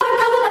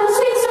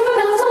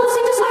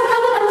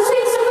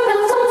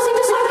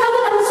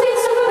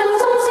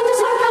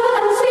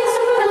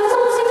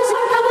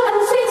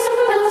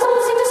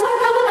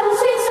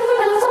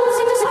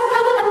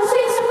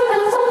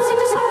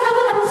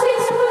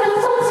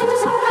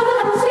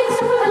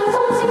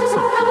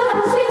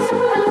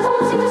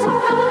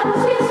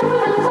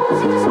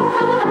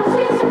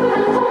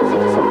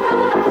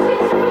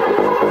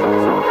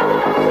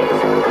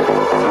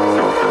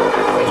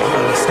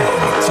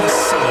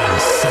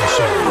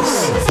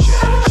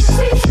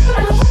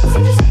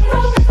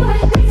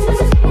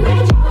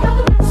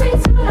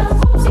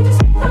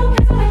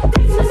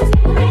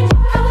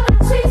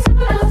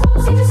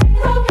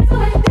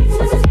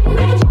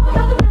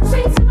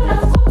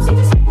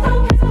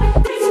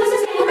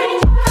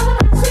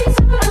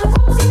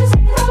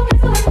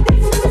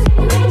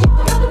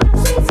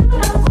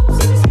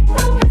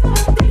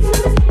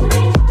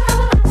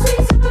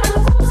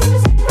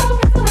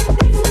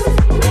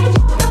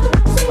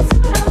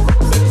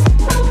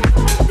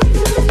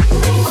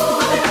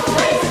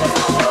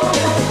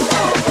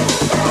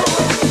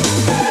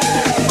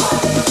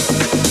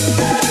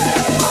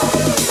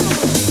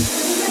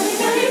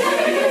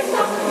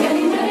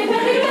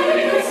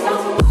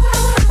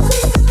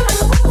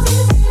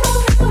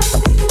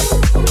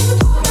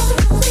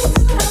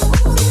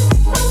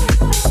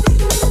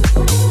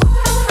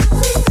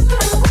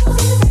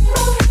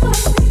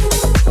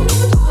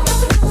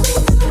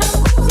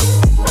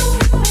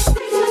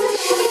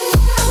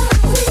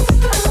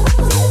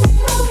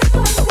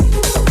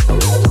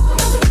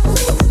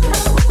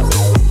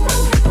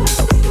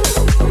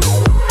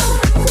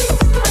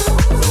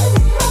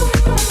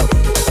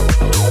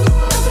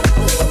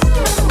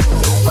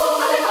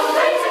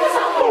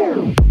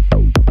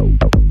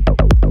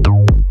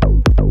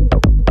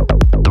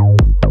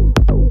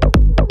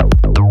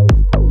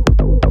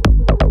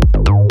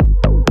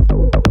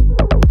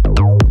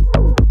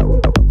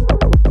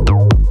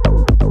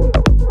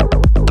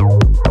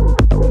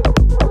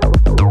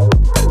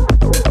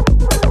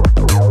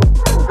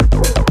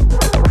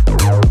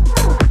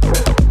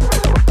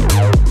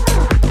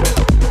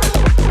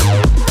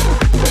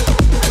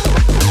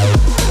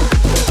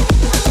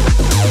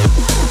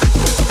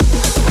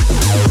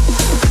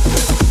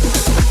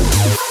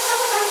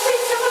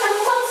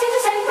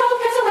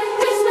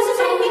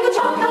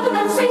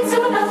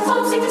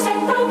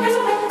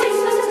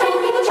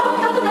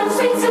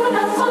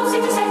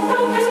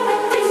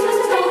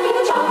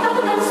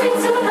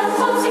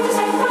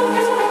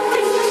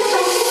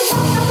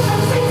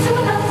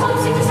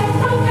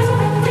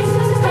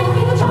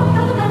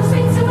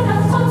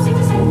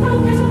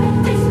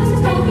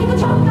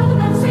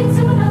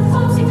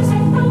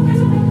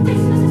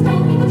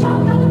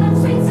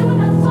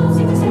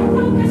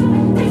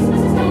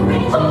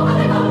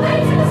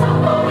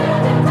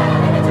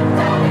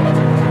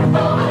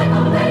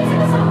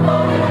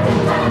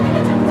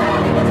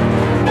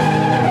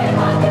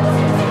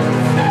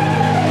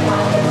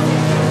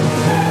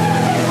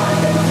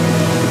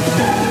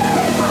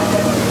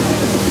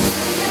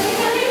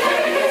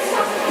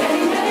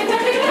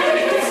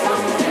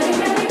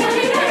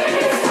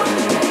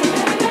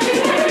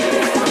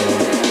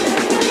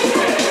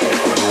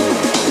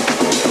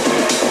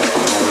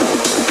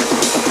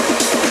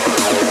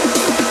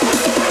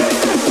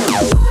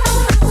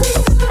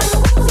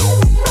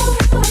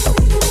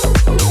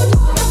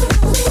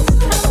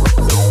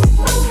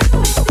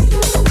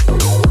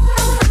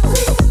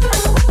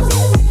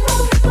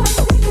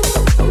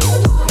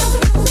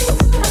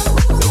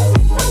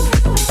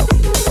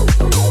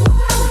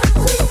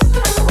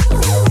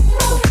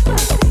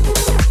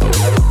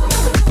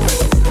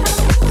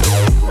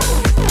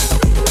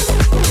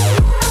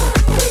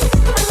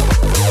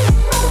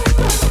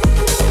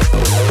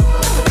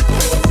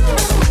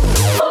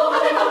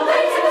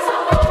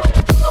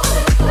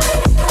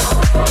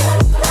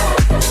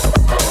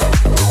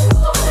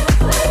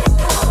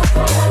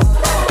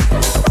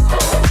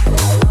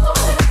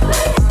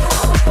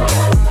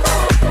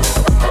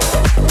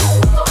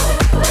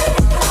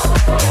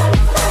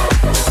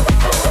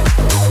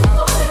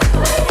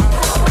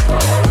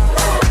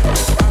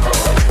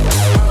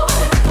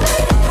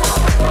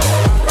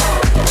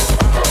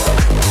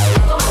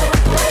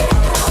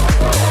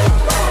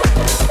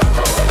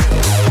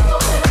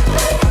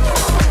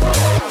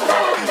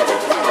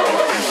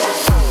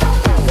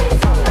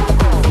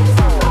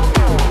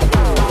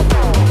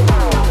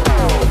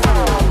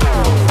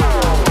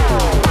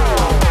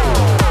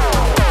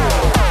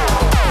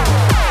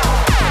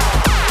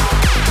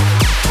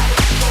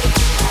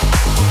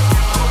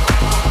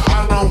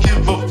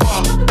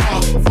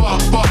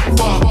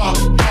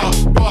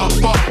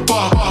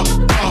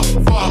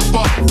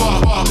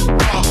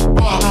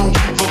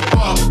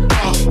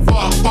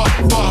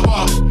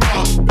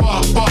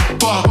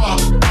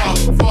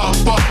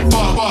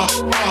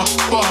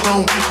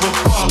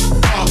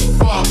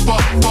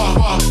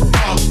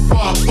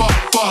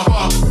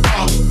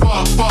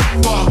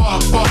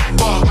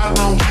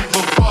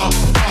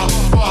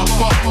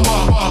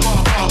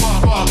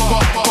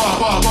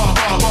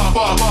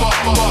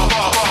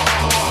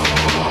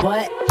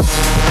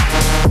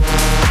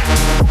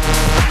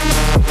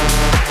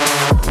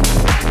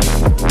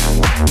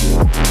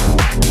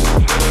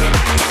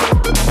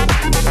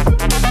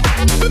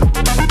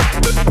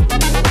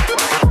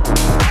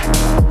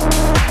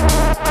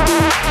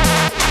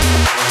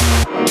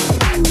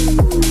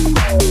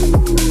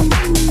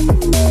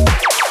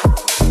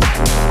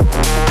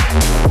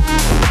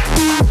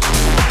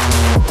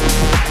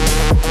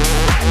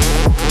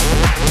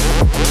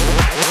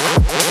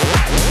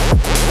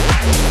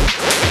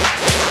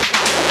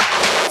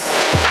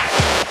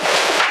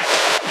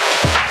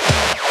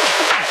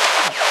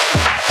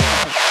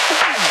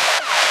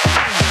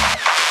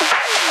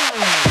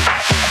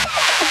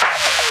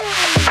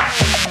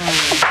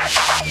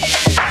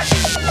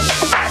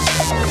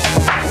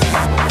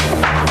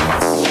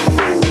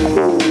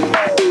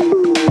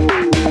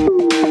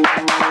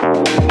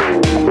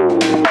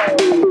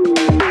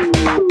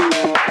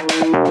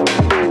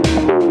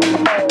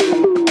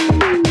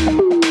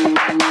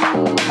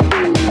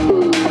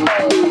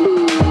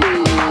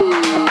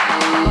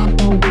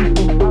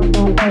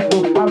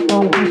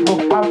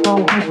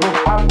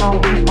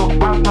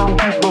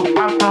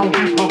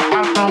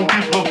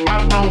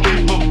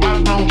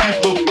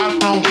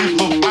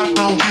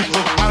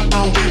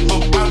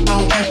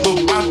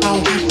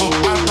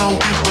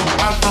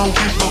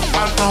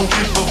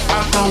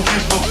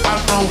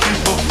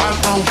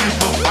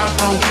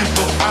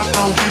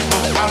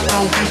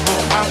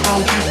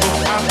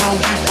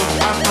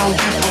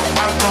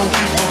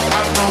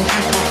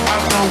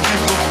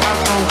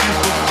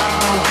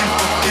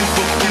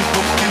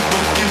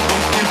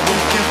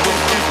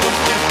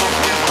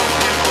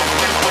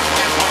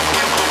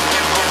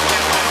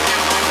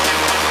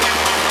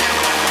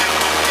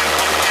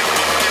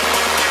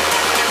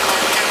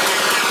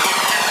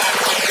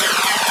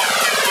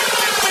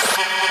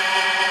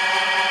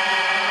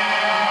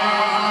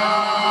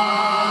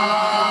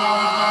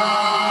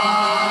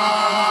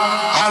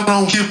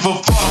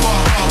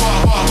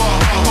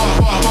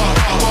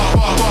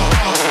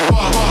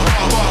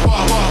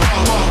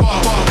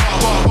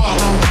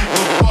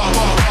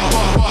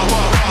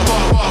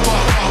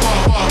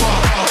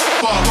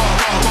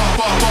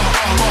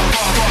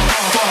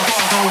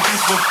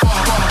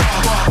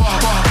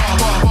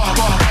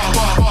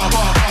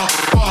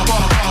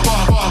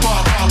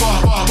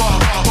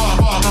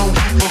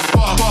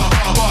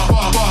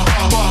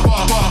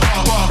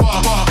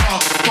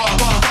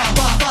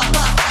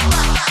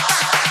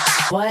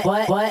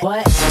What?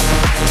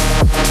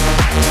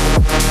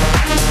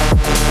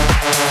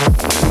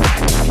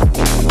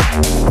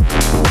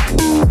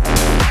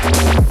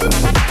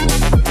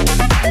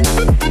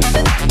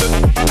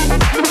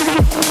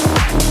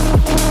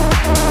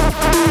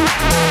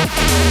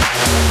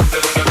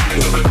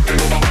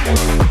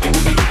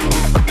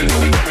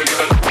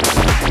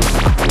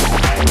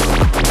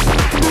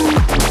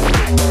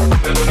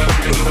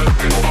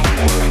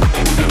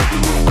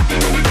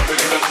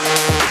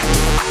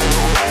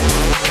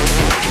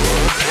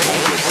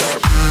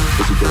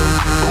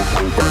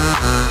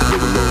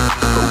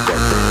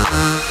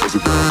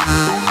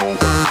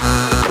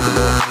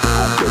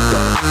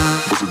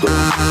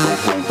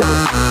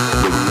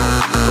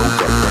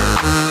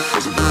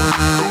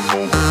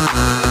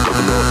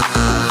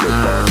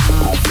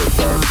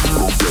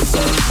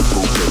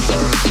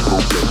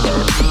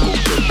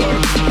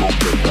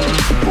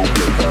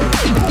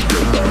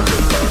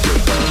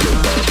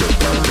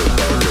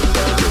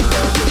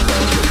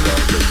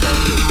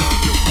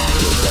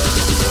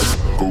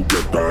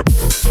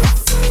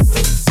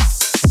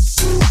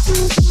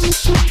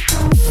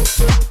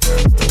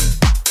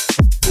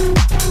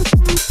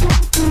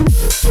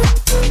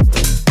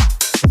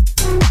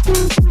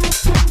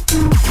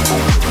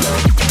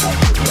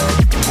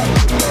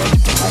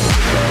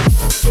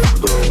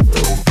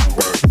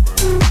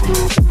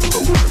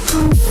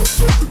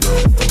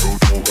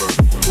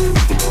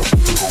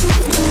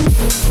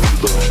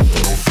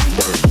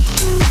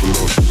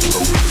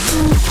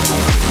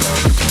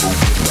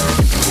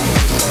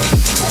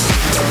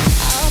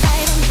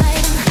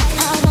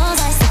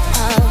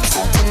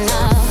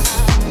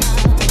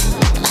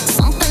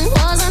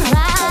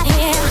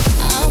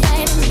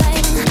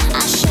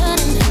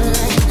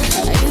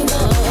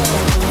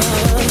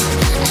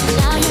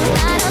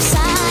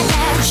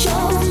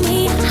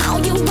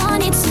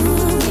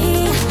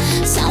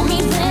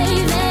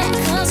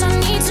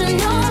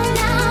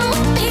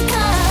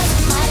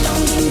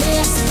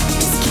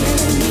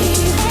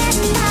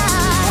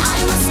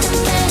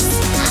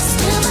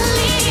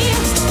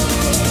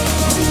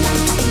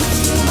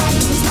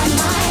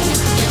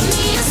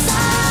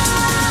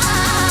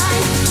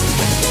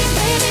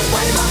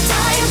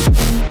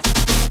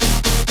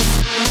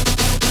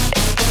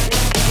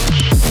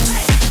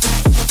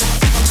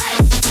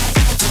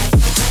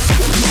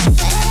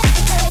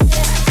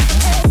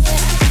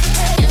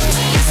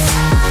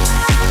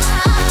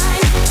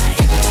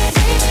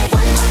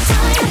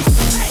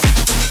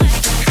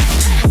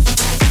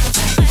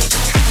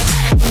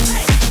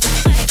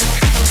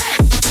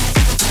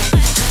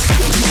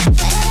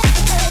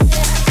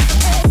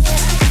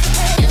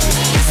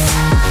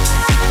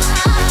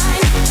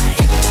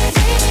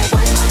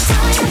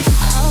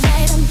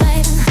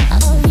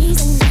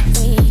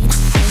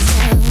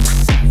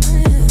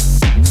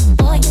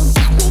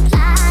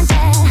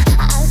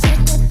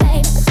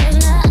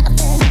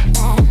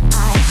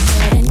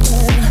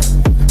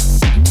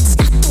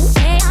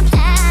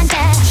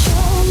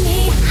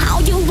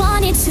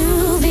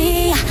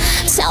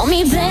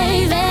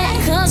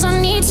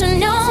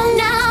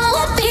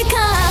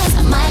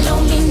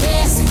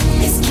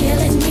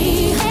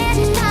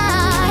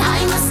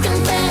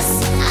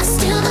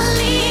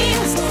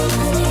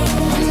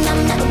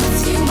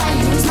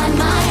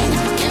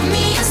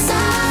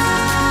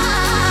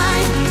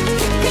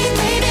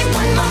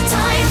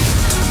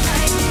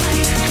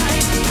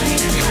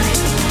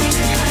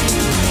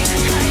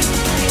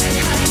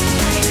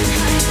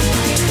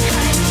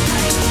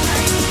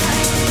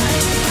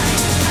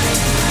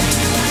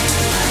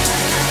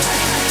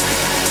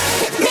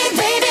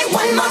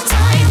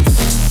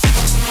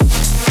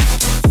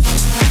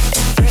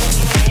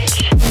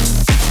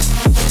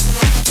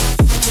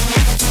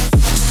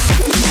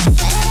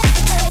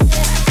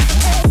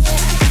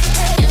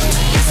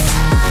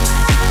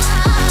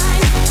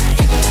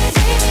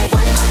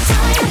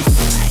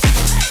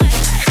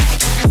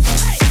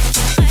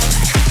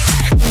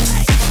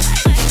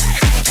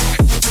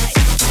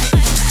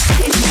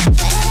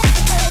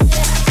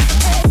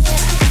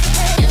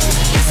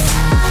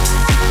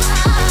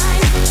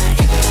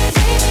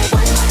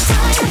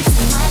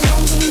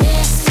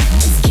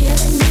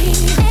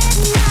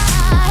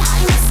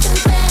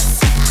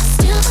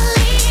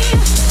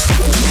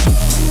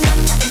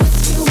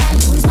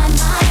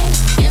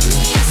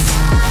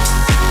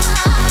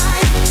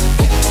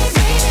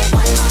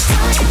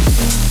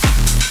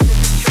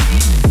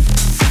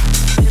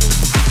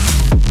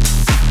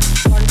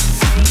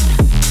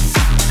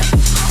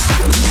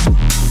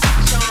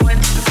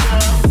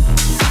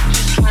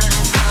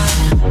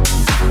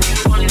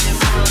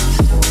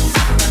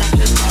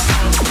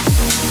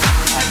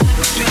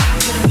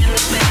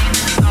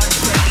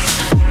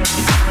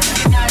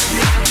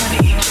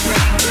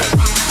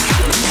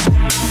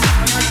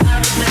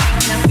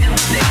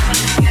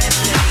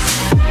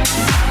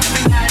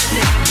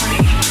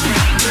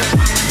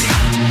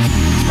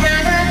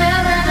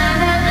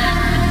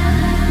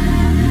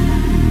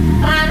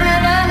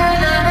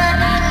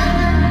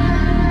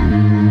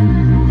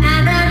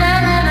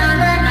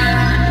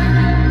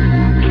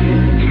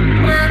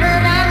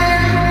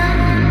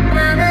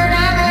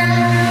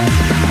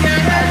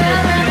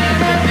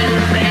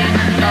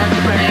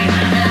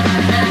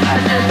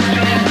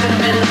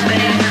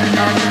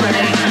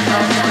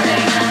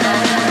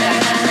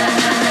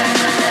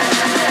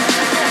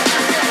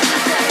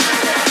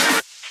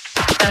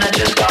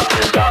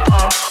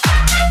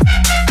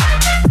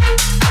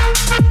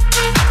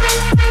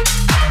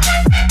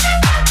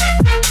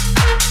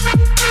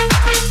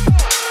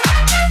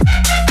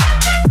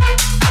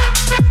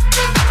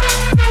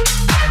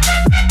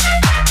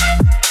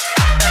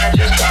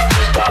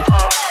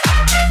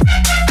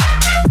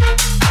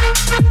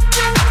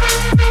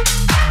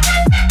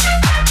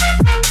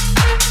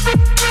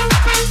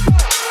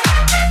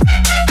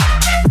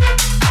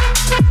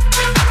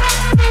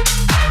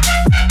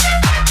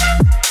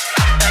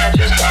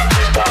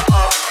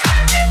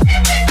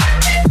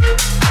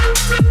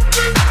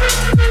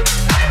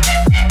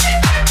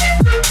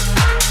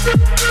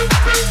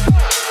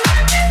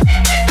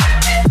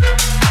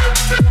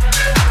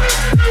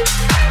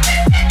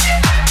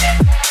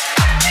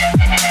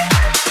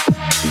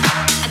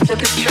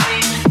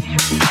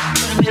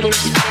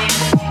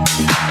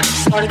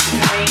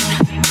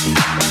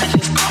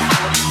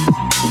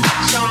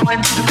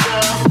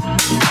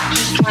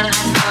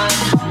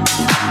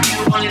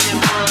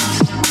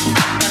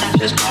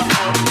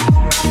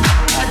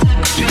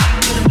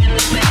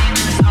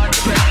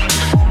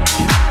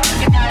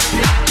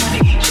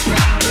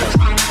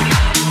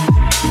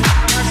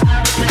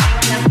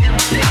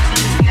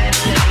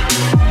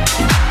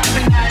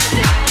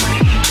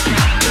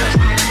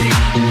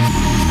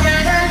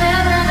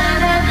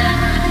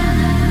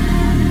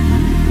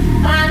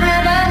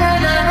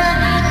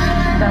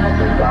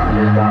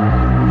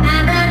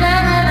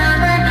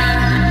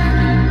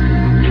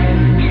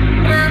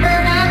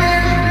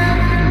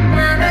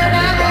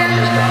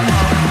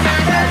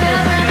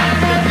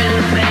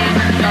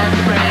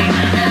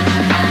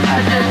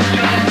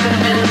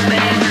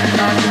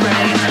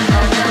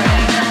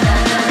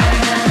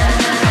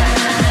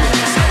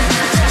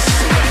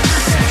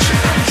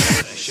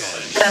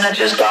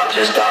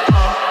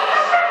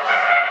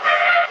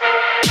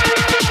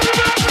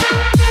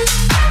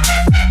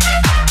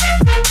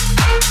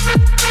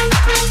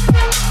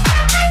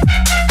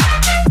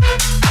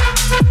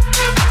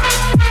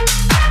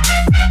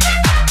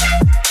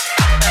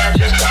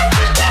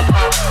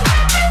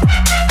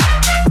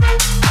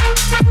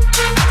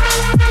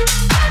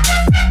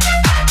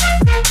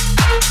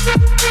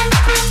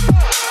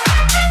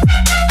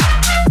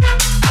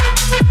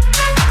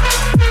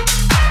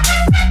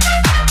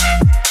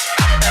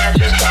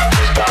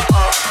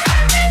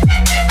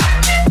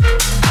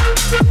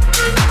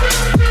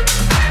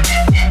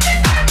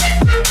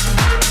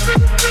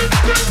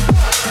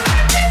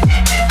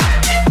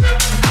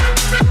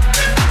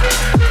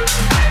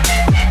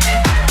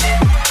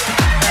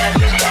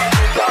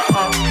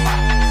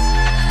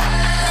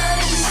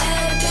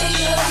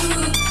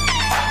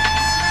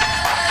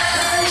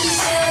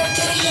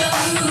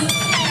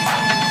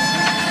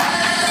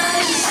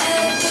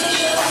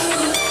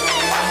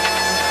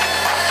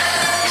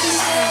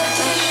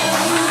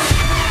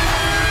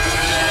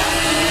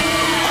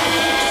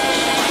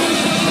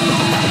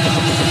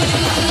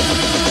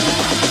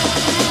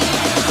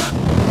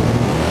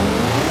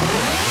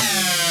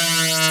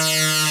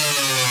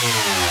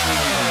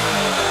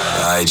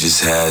 I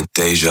just had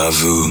deja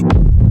vu.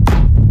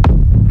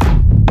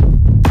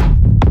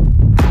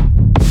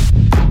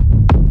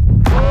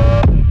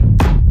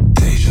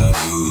 Deja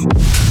vu.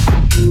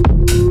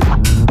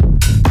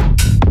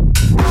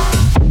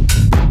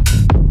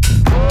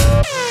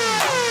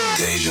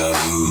 Deja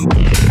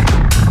vu.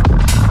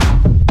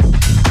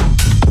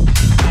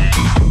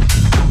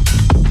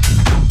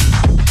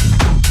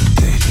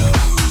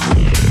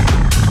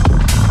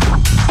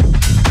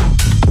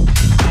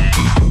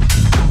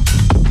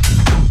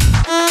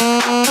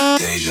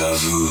 Deja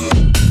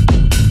vu.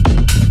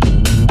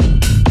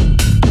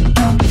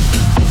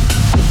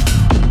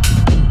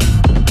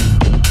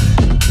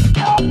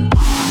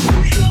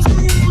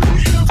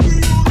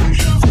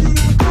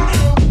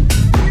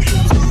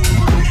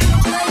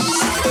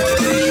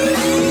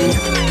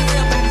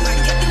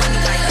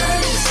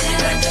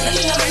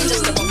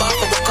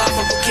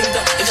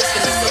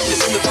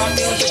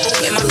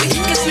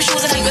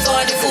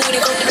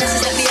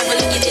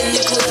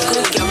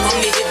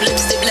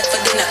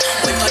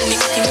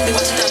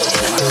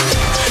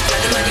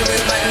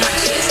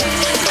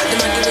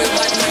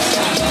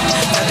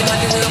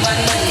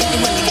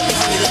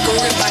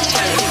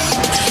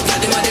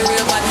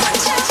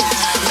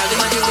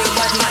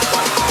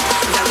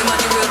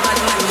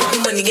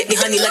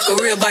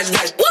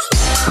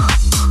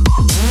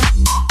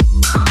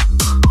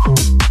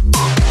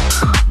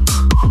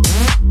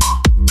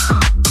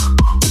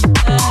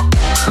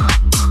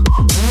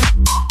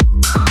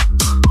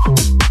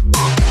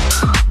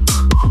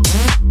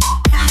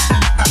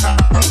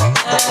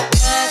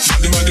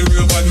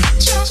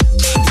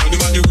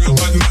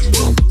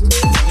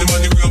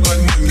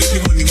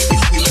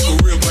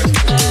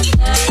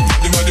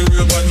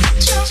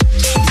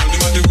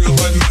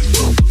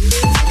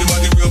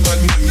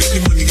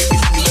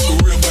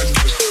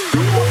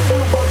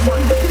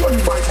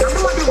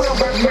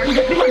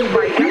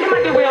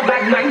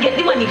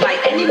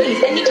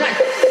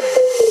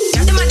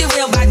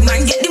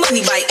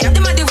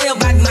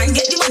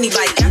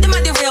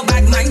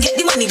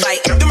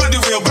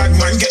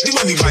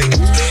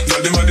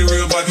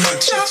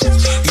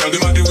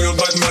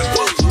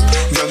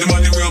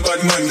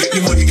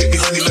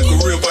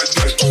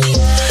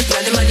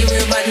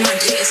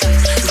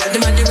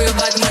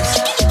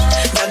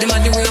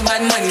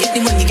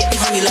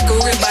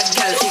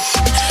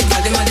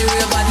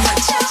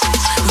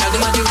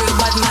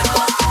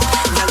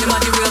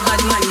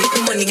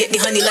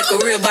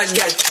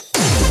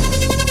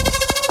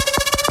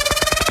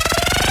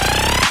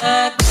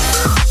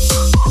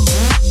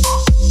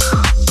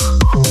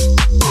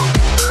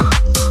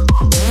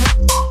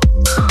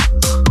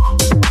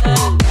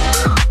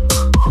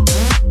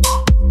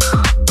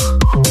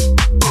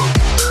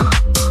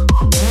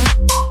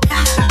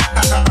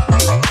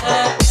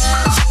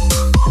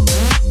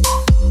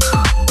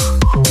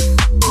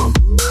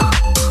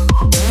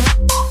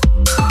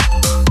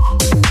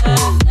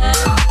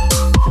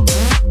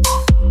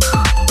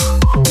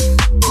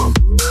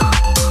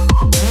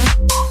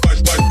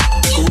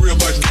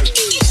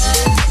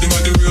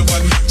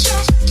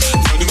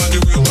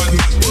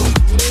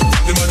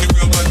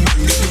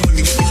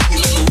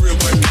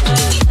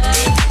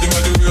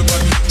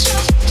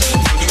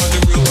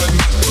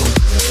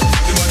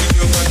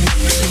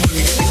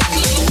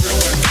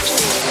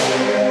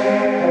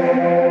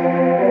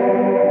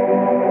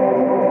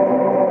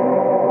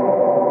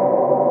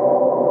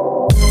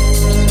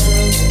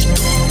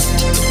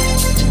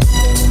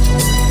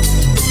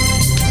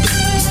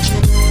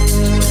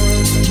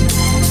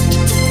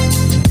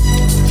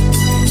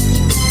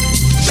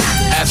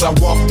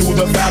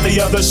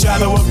 valley of the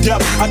shadow of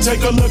death, I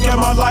take a look at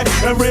my life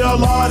and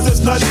realize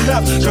there's nothing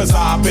left. Cause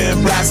I've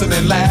been blasting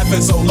and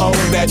laughing so long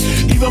that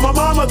even my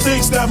mama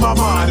thinks that my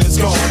mind is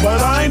gone.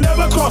 But I ain't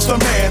never crossed a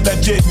man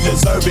that didn't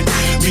deserve it.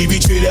 Be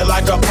treated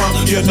like a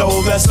punk, you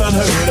know that's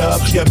unheard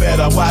of. You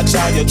better watch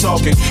how you're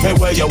talking and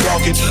where you're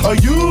walking, or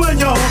you and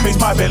your homies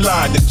might be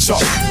lined in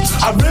chalk.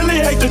 I really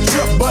hate the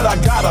trip, but I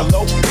gotta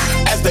low.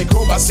 As they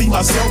grope, I see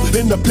myself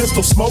in the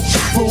pistol smoke.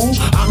 Fool,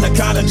 I'm the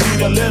kind of G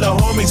the little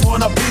homies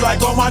wanna be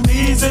like, on my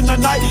knees in the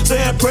night,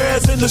 saying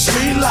prayers in the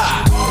street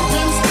light.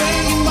 Been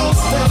spending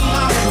most of their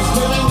lives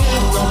living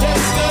in the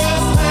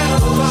gangster's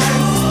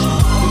paradise.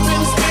 We've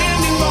been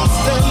spending most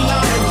of their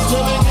lives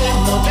living in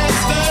the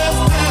gangster's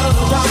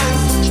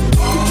paradise.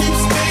 We keep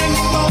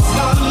spending most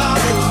of our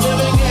lives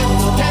living in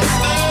the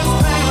gangster's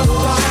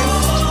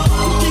paradise.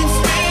 We keep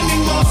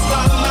spending most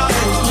of our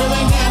lives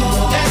living in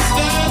the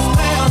gangster's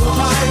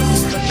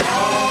paradise.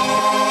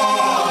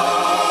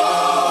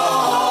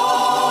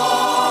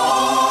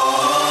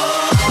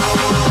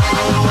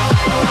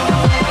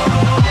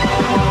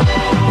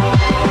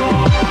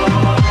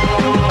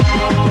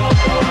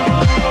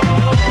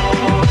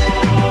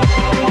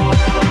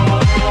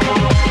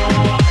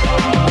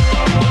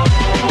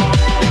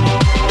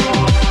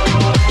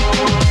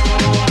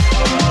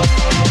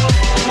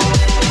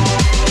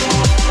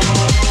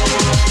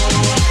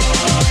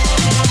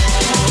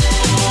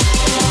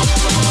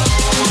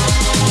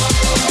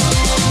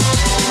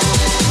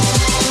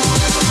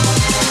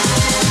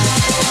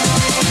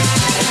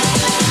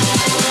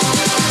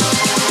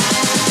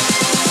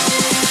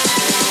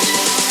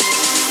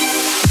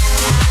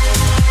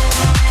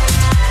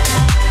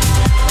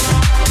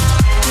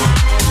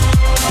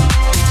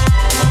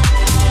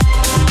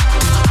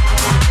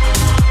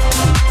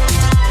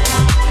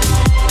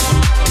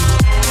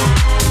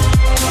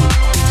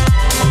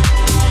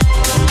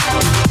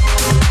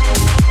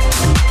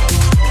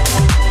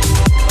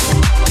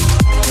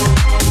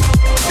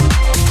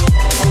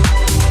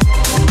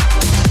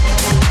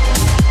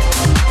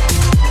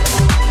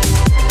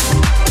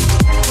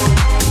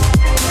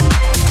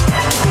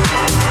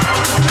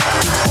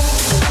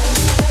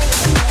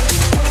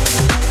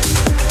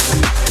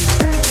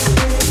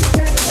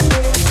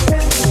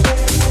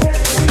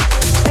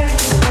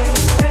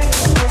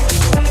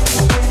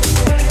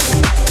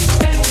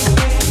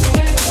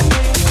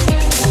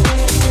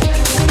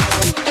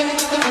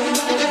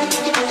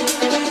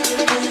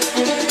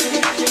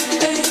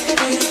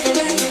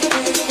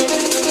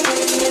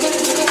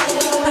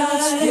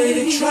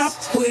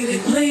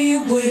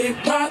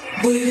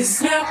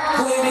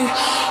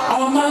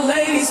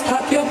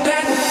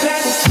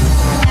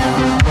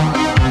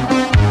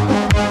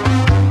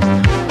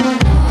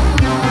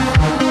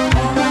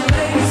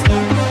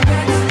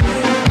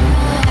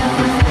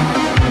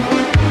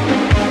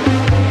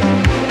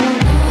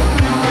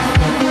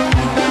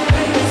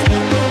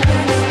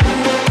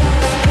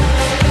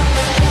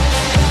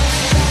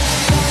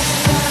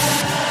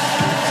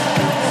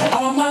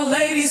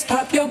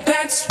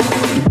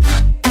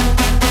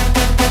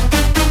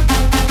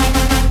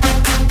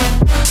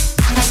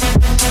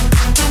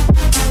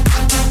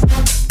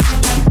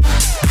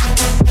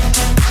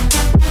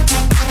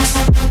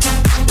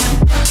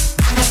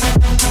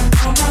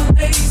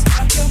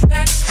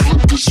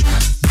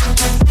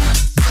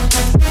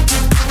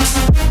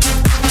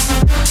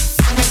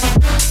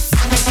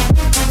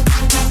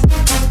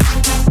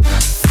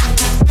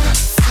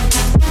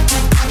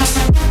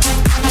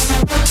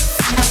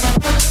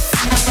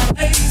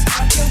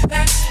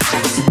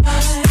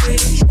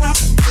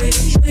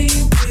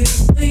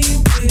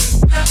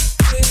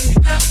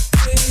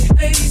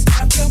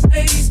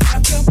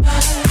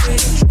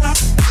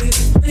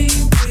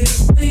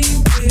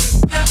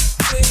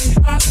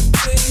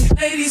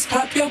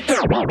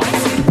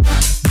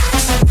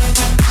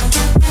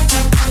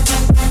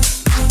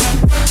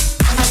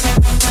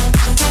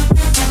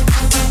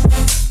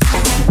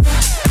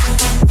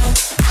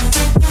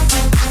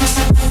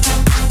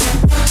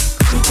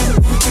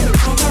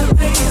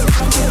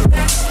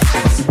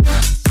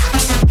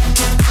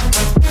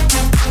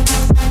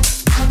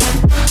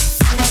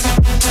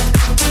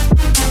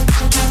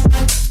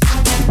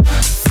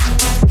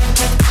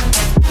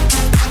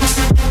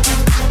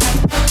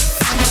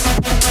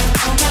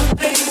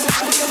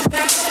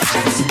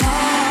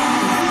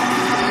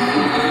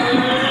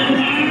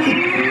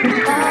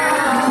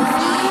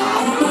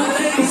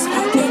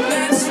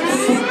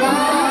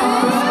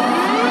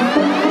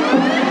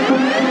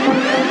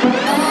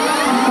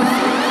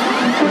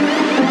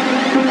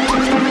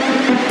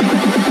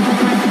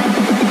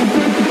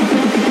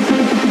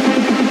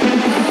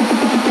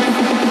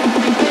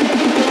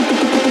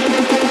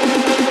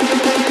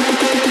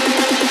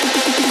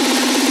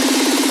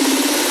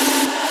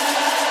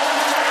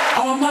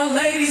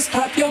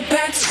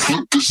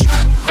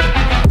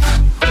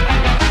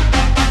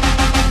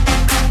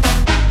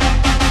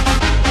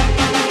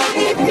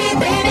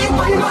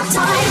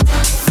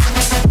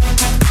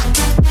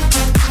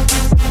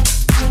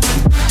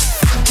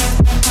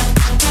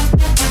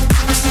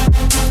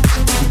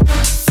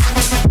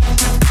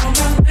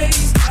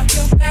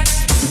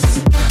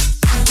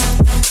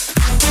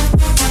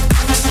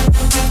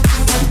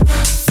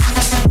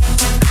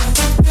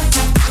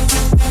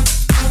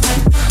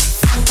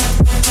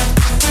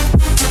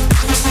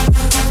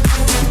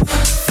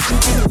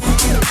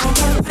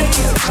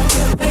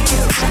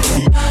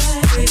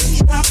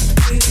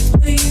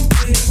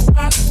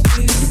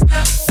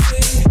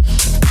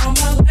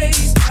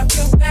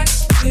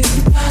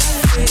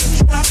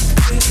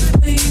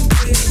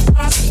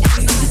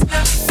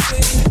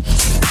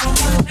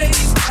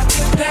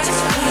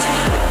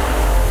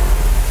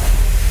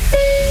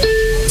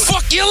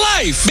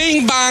 life,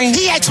 bing bang.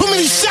 He had too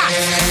many shots.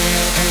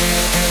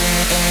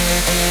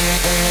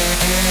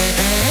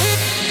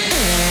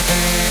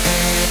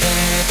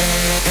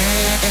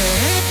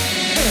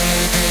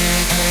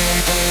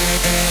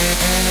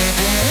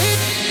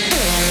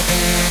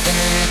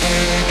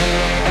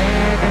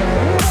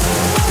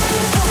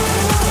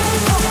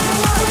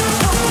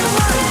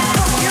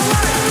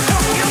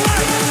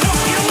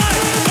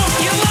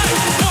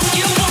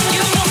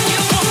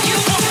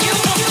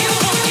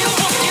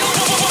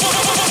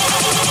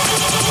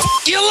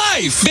 Your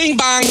life, bing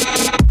bang.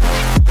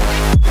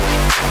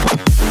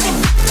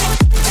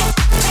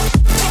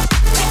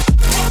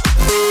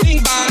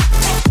 Bing bang.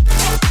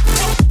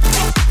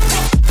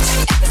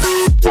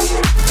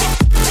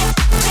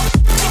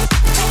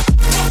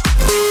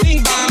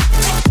 Bing bang.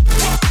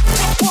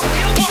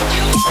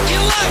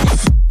 Your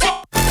life.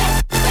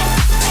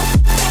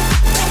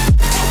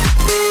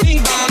 Bing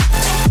bang.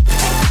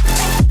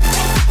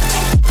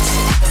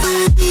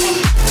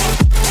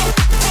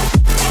 Bing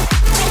bang.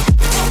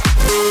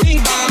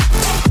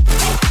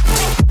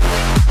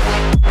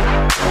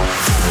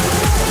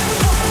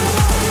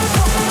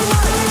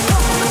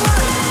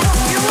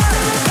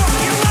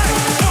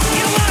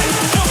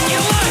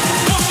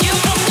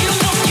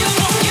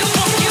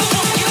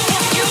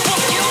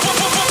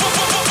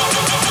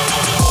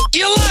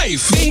 Your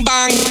life, bing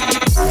bang.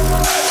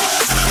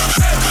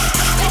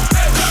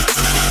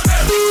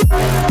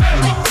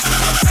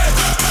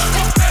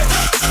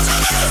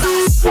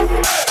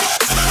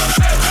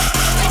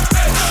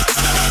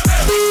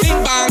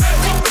 Bing bang.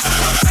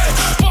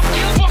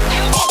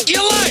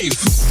 Your life.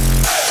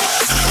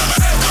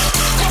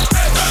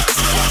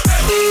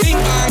 Bing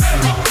bang.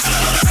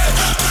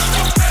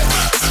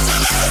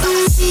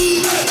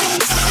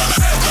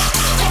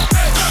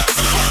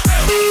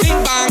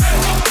 Bing bang.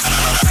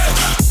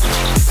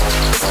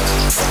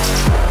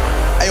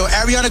 Ayo,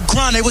 Ariana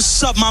Grande,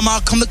 what's up, mama?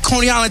 I'll come to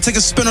Coney Island, take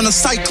a spin on a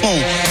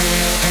cyclone.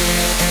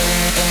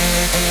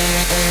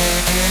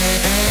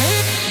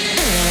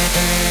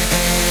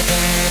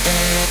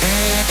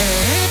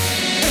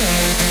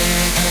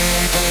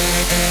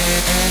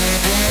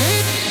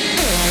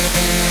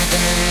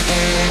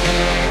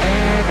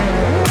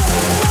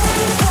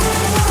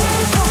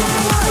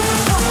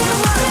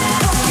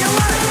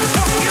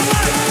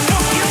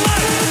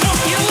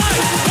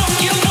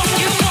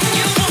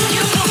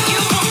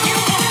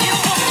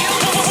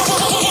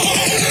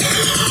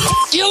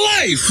 Your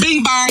life,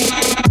 bing bang.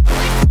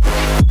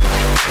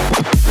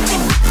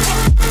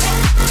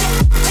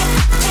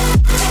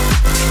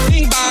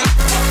 Bing bang.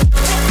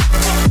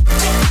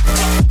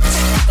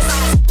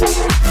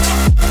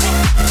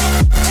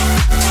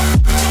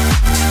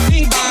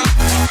 Bing bang.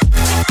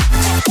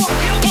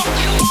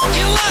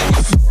 Your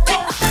life.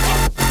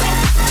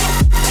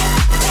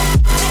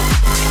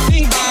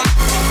 Bing bang.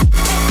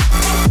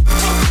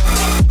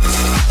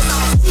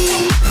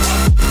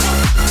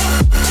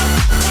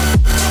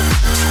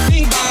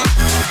 Bing bang.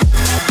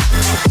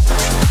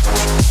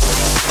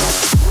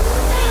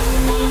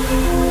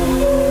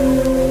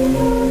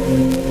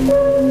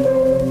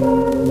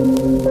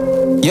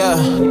 Yeah.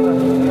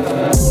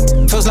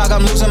 Feels like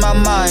I'm losing my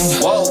mind.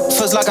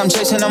 Feels like I'm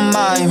chasing a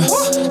mime.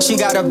 She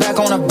got her back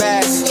on her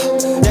back.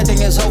 That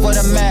thing is over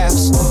the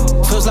maps.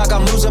 Feels like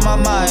I'm losing my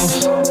mind.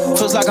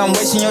 Feels like I'm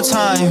wasting your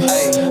time.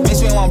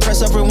 Makes me want to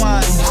press up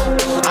rewind.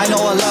 I know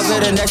I love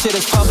it and that shit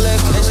is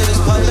public. That shit is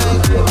public.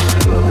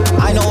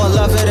 I know I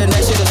love it and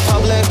that shit is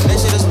public. That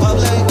shit is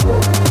public.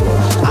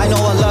 I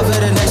know I love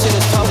it and that shit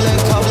is public.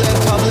 Public,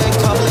 public,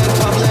 public,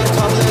 public,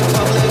 public,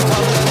 public,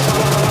 public.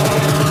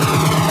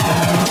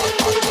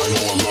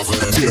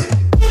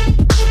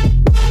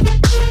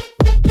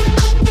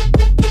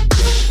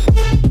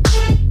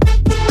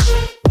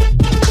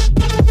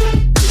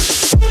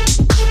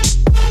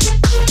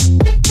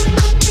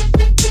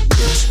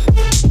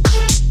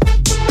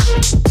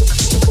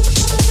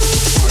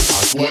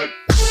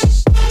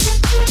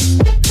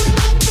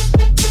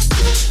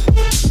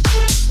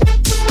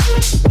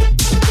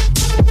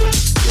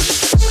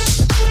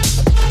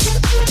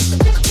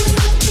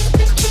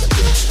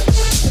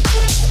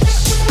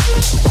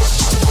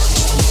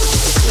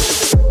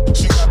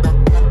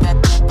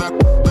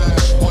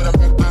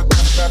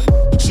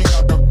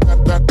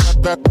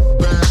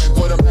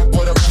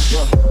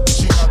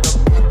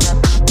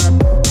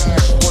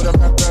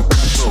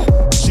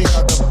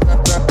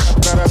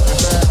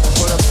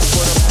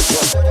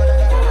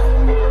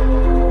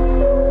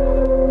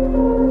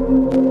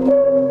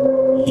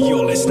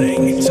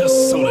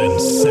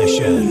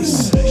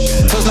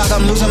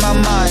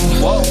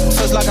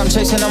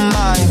 Chasing a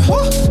mime.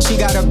 She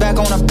got her back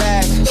on her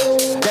back.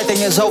 That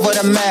thing is over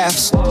the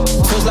maps.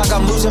 Feels like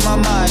I'm losing my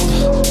mind.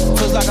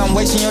 Feels like I'm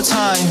wasting your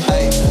time.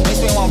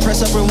 Makes me want to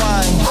press up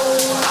rewind.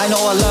 I know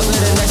I love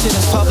it and that shit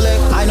is public.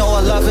 I know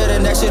I love it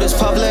and that shit is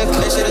public.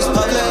 That shit is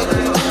public.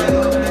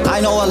 I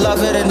know I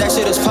love it and that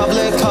shit is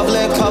public.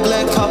 Public,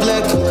 public,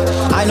 public.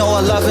 I know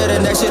I love it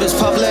and that shit is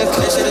public.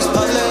 That shit is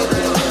public.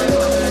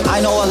 I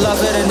know I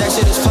love it and that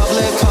shit is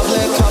public.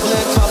 Public,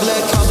 public,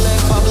 public,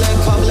 public, public,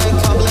 public,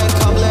 public,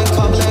 public,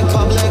 public,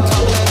 public,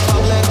 public,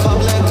 public,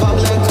 public.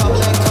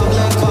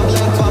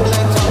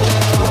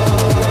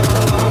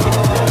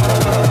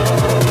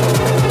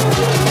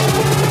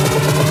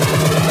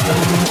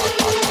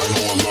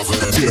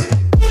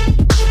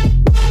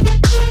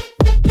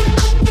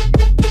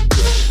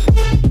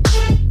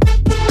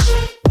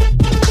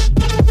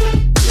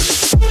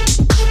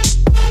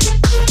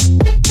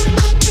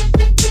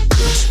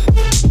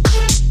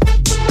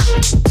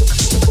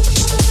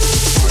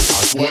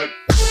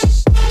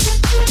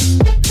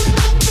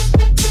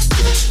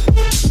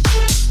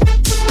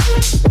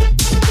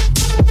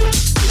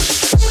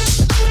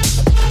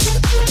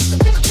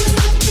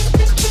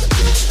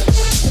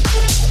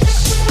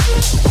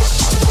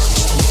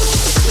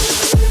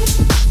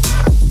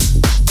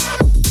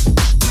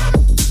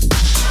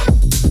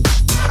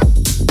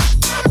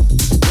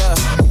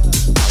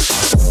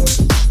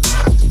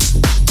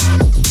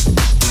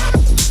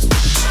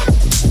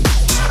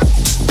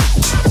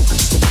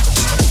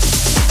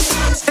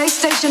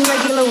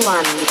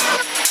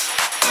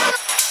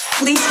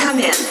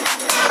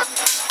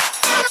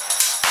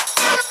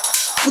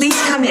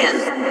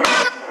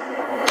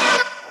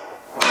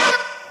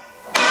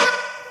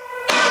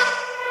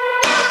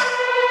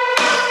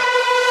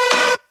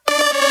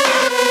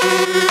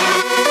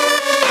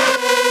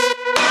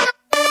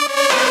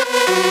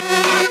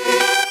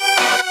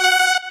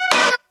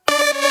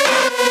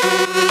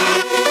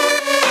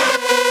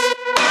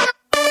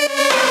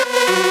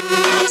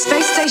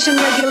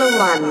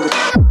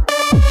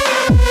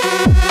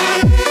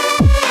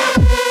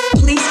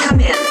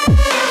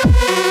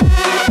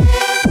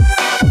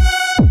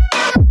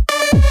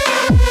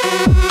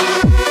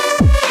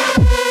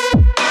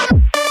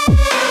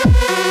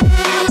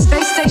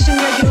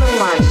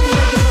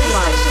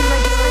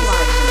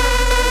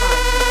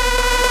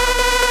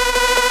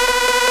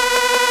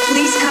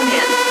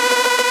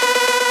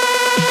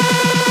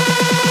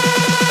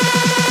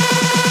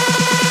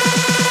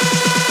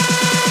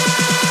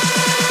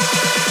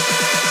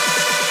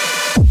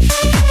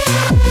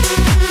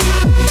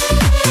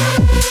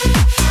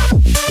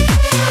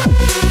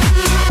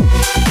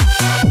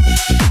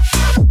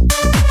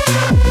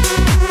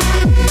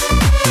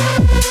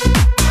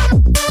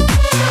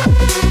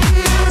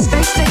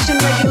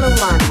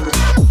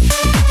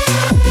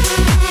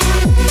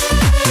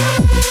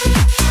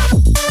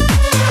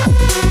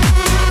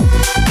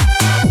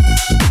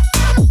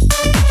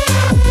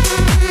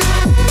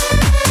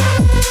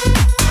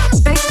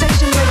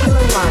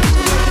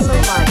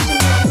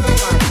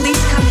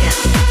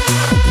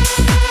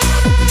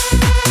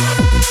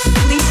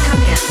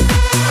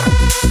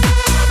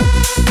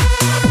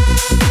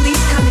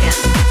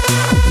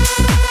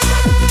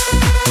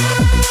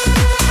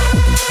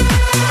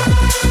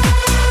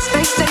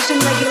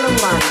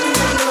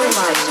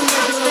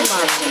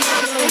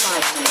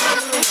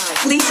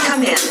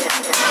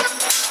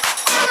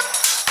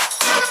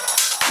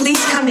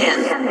 Please come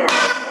in.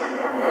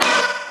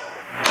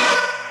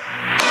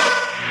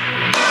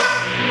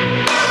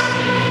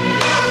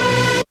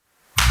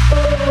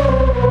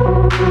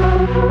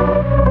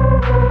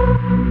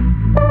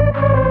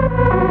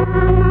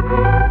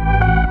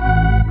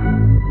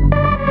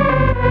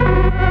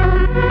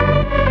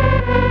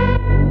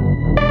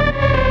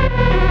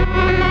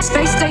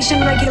 Space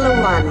Station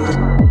Regular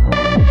 1.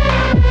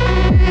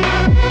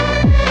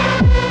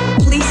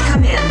 Please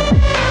come in.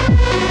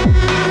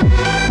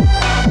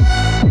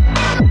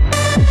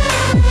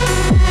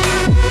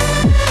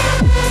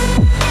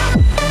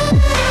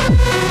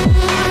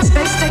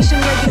 Space Station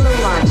Regular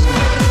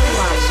 1.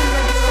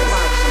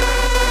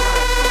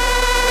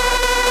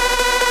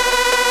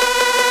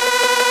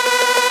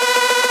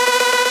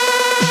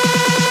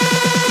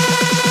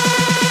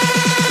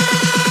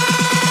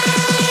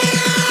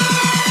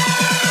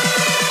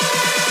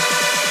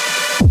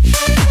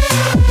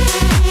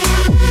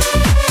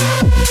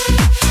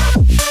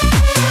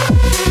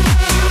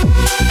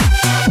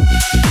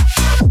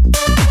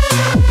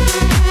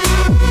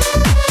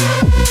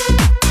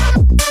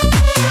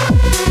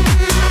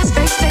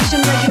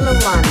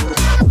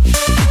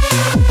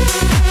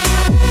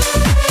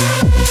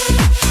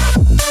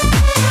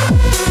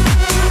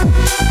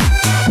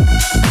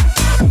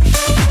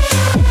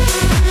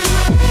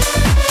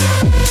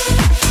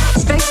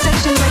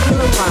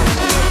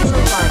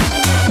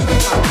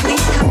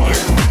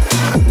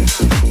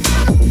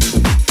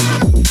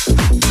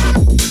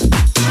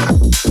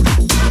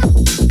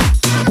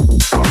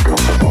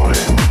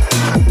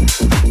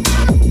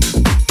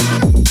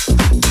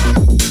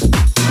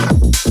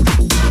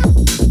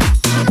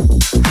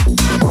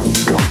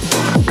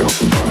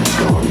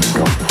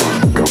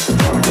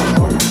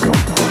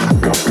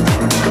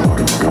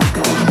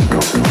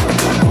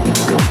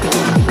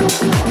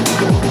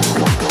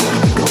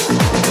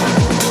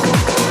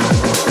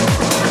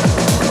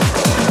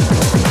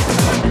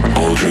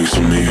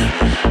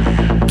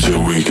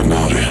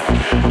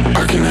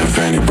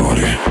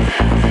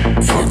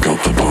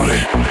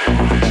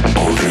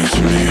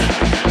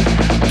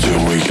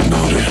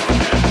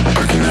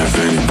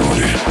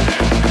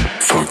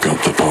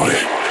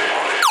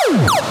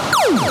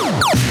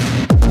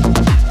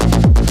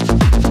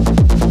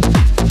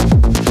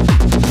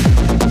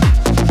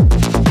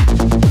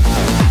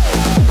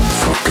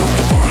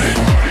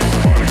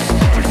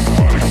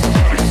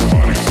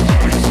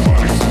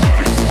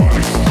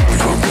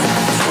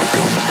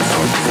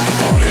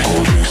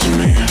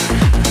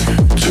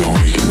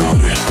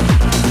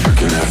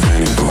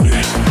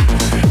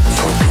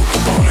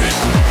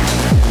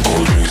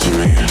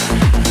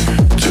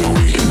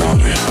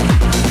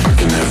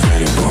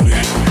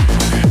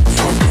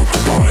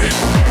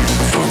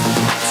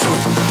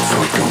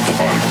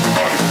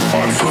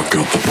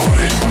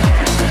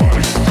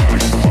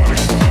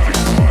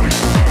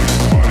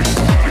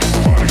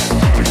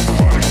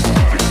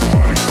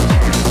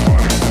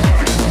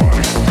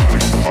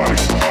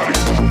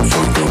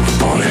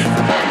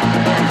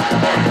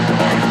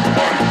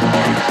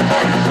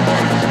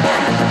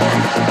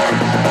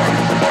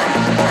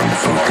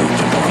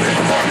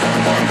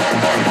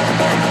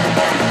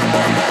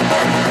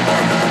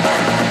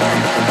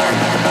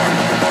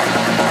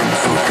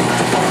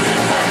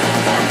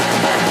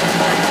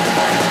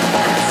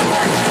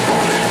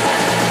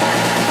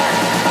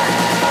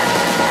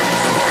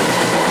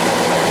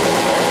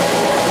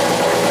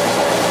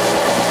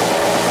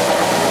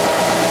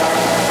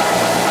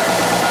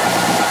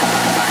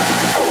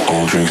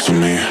 drinks with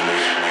me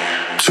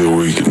till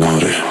we get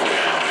naughty.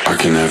 I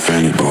can have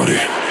anybody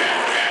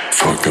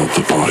fuck up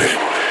the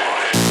party.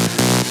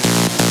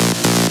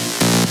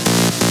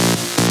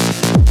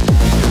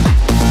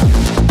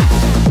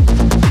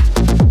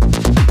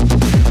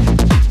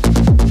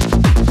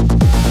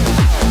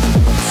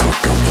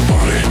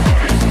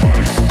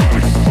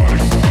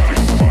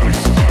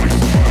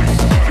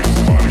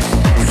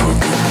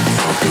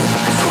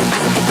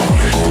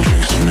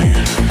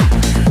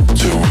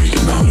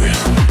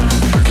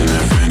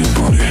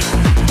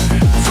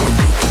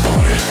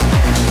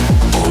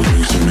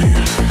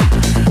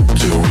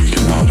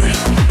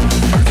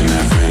 I can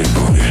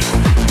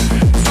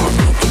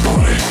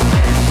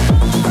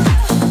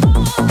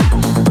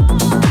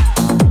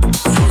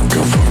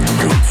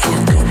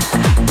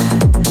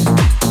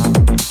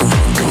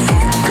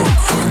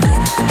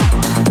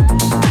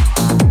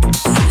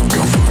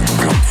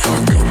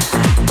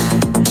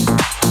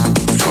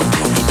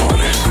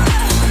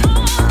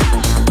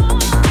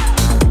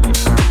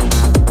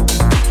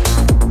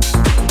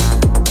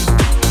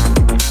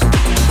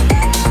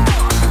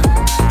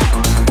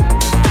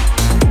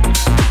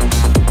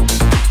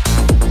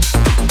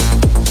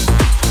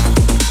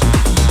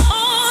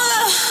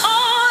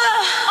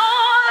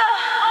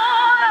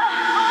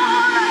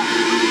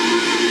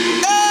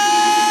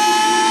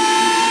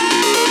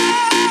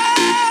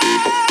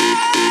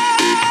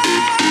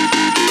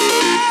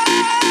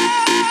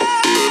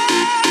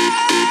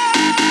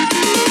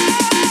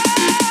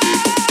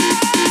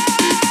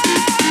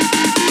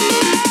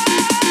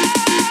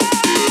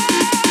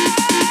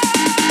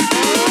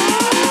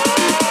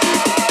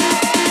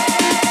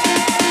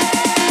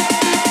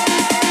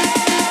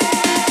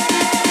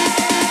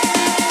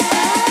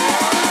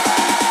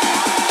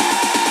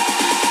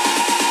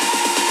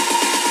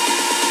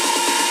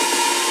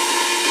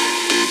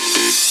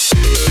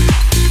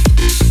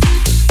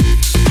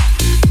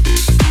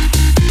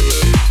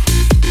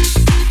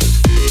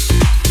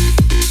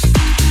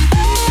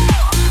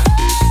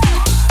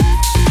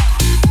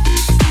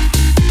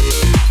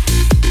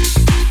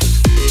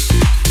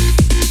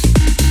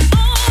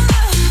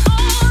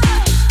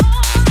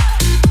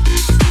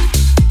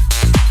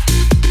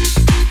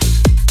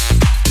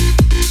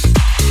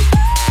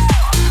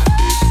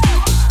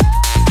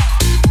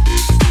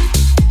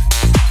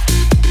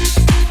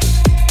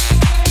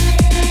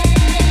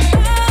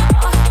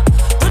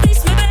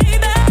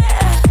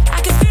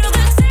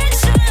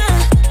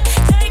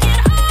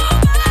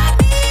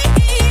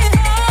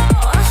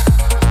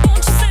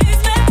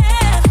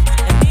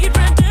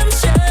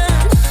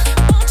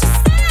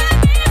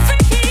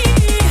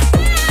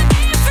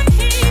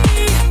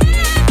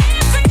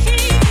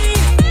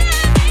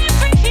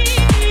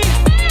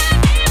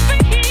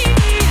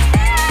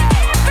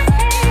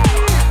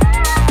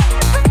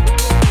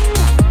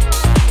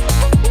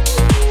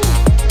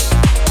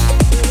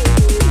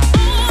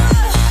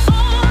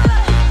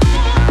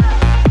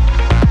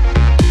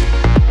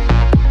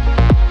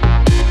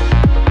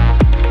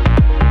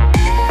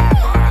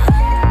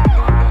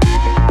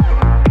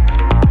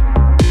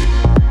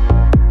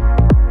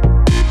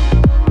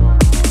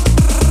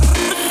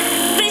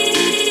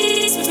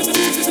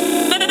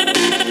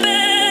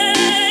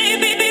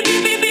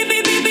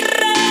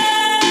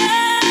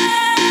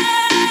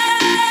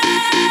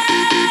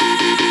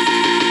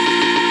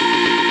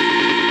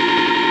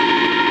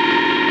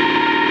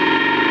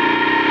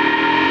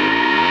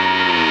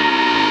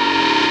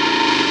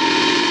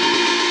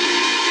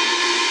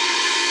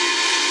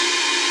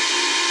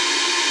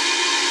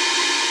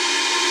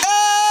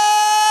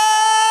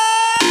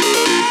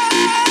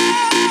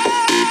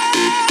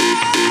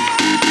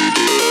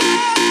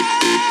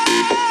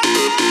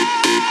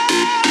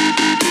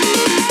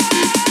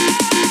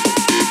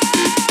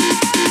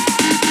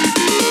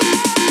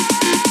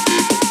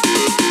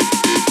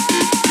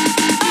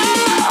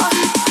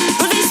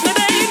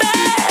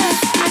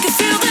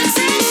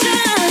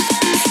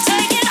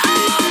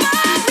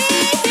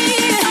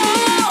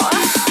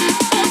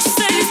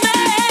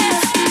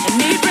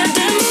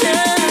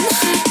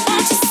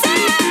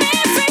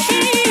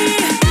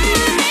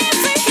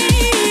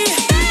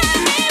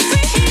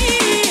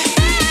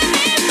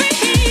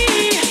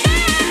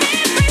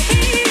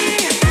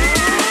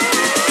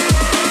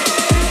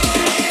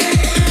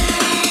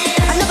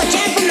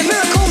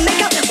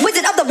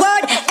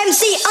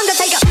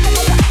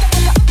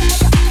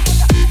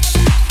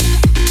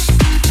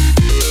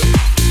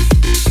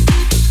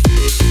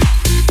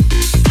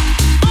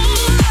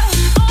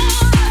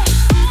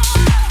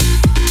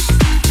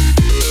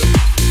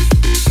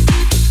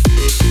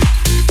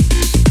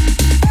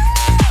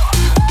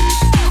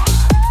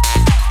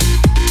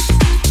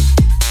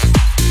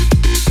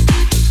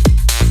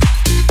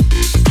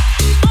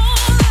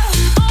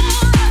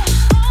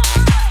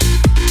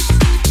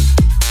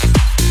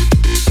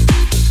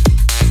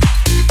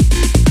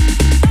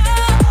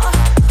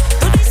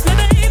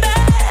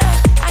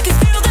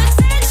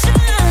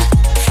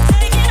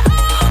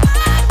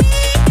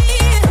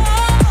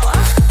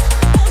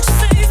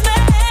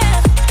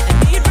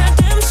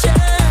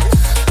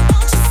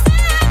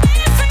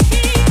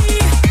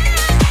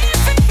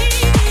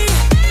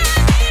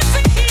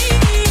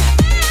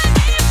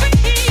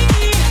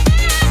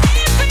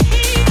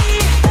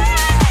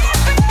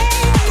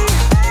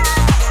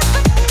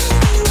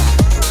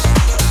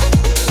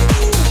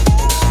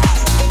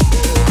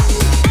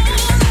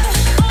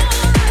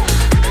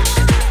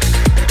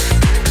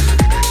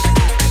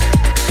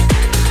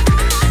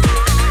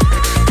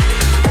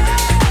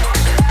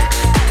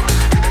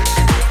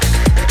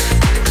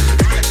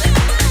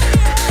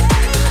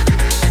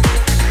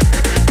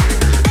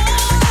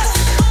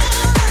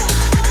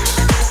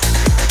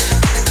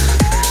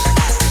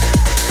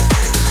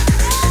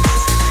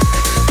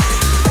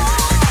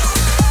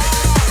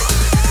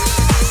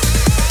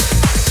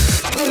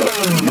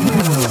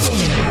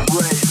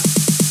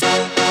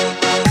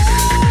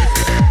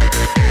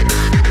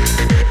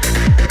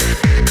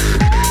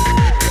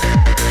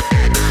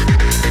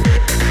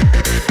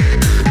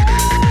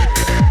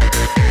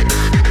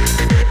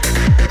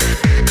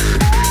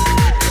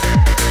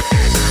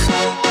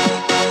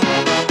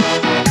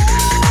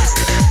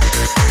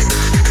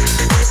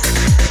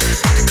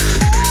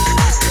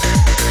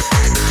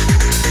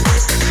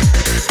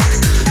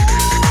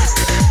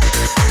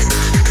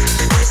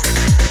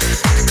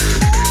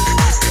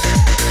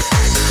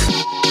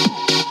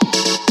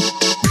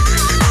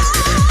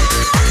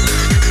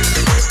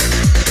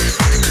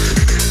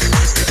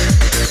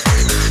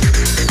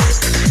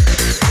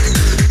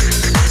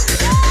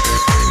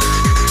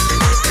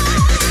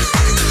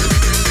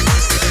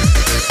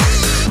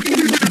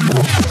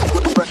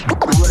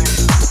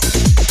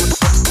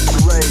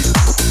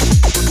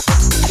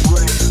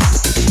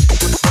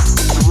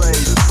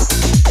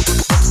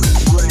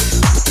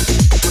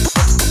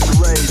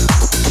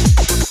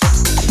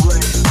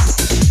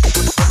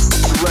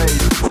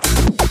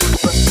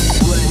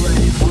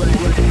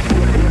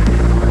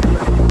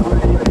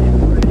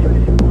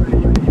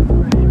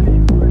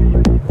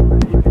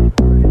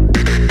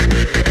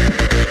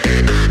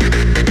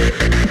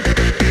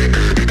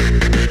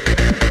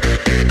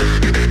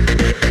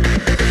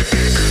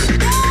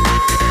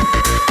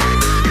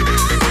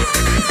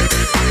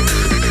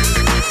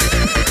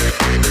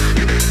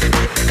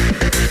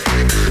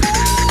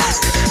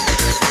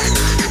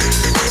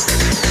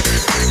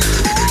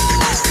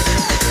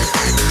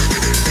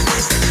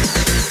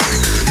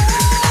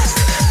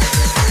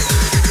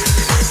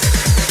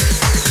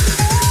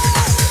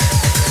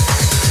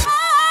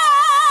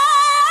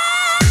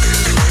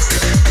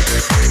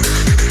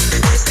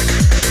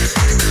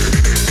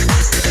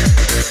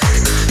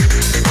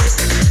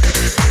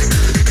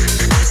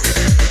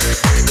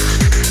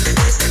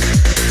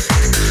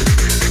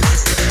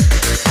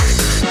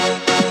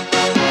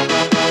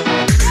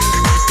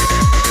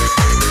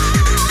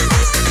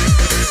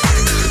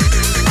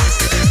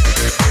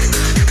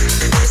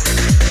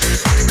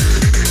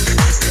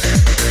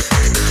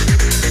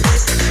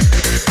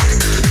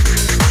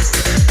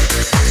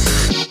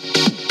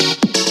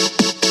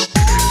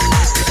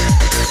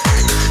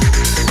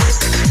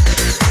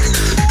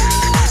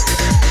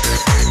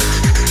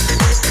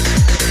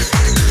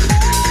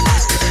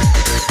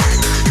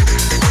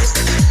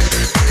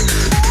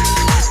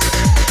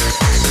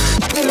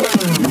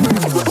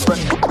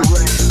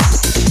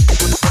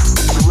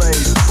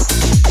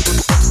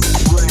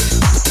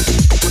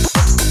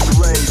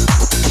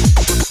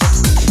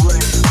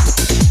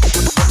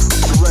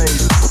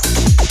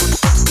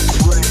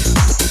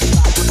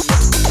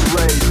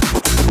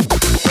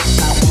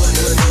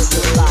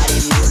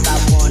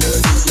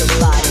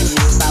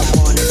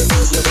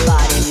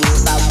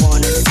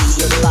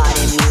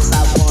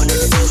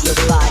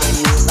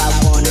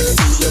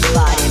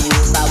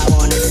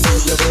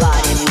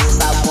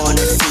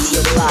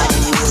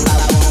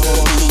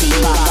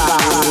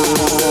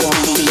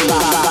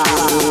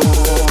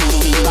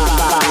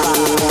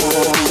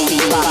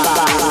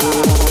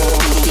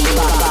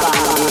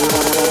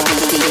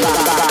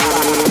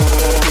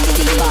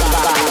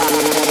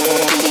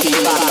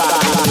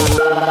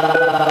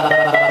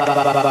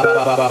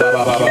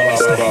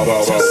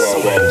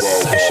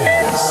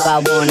I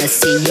wanna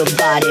see your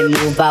body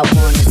move. I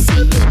wanna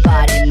see your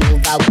body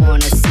move. I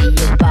wanna see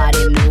your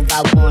body move.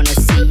 I wanna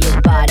see your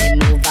body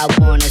move. I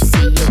wanna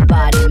see your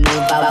body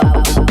move. I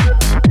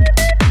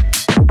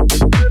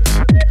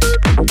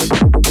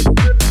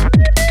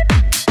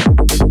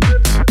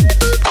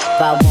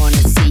wanna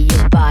see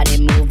your body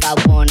move. I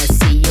wanna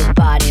see your body move. I wanna see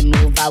your body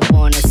move. I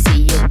wanna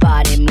see your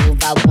body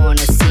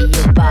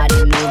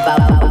move. I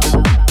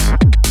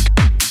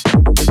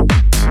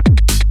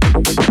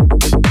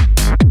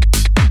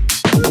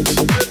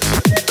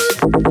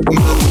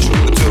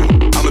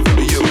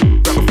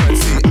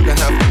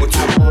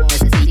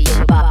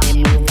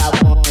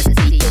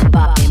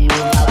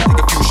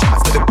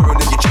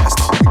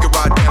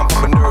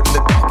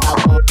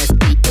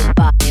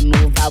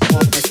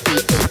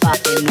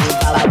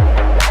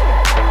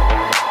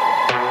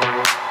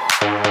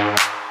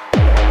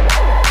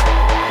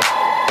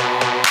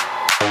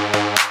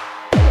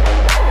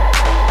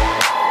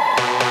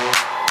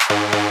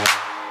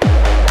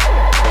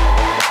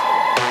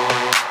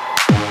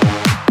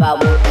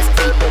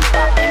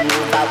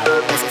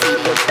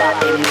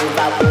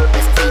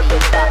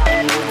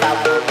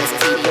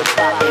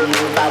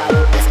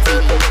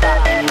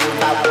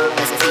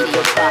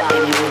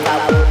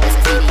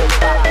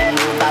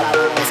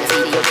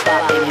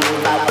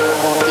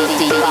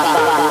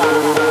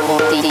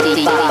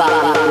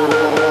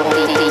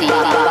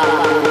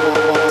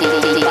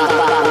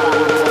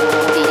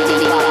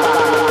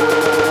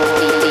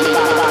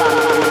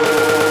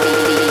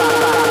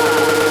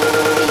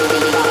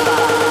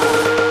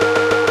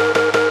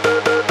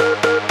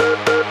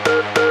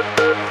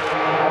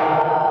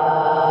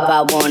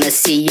wanna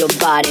see your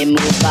body move. I wanna see your body move. I wanna see your body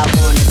move. I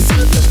wanna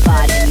see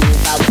your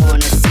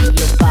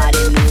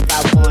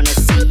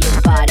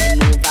body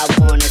move. I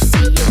wanna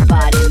see your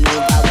body move.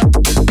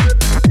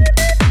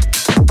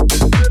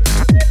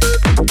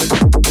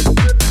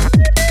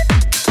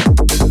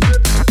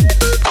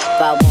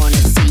 I wanna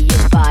see your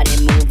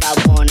body move.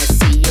 I wanna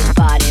see your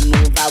body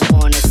move. I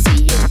wanna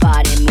see your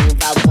body move.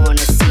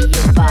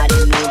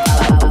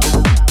 I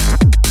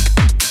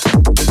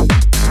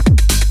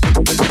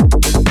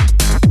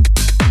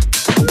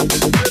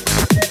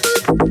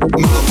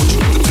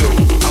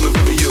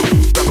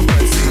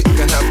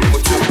wanna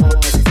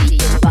see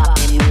your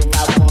body move. I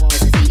wanna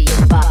see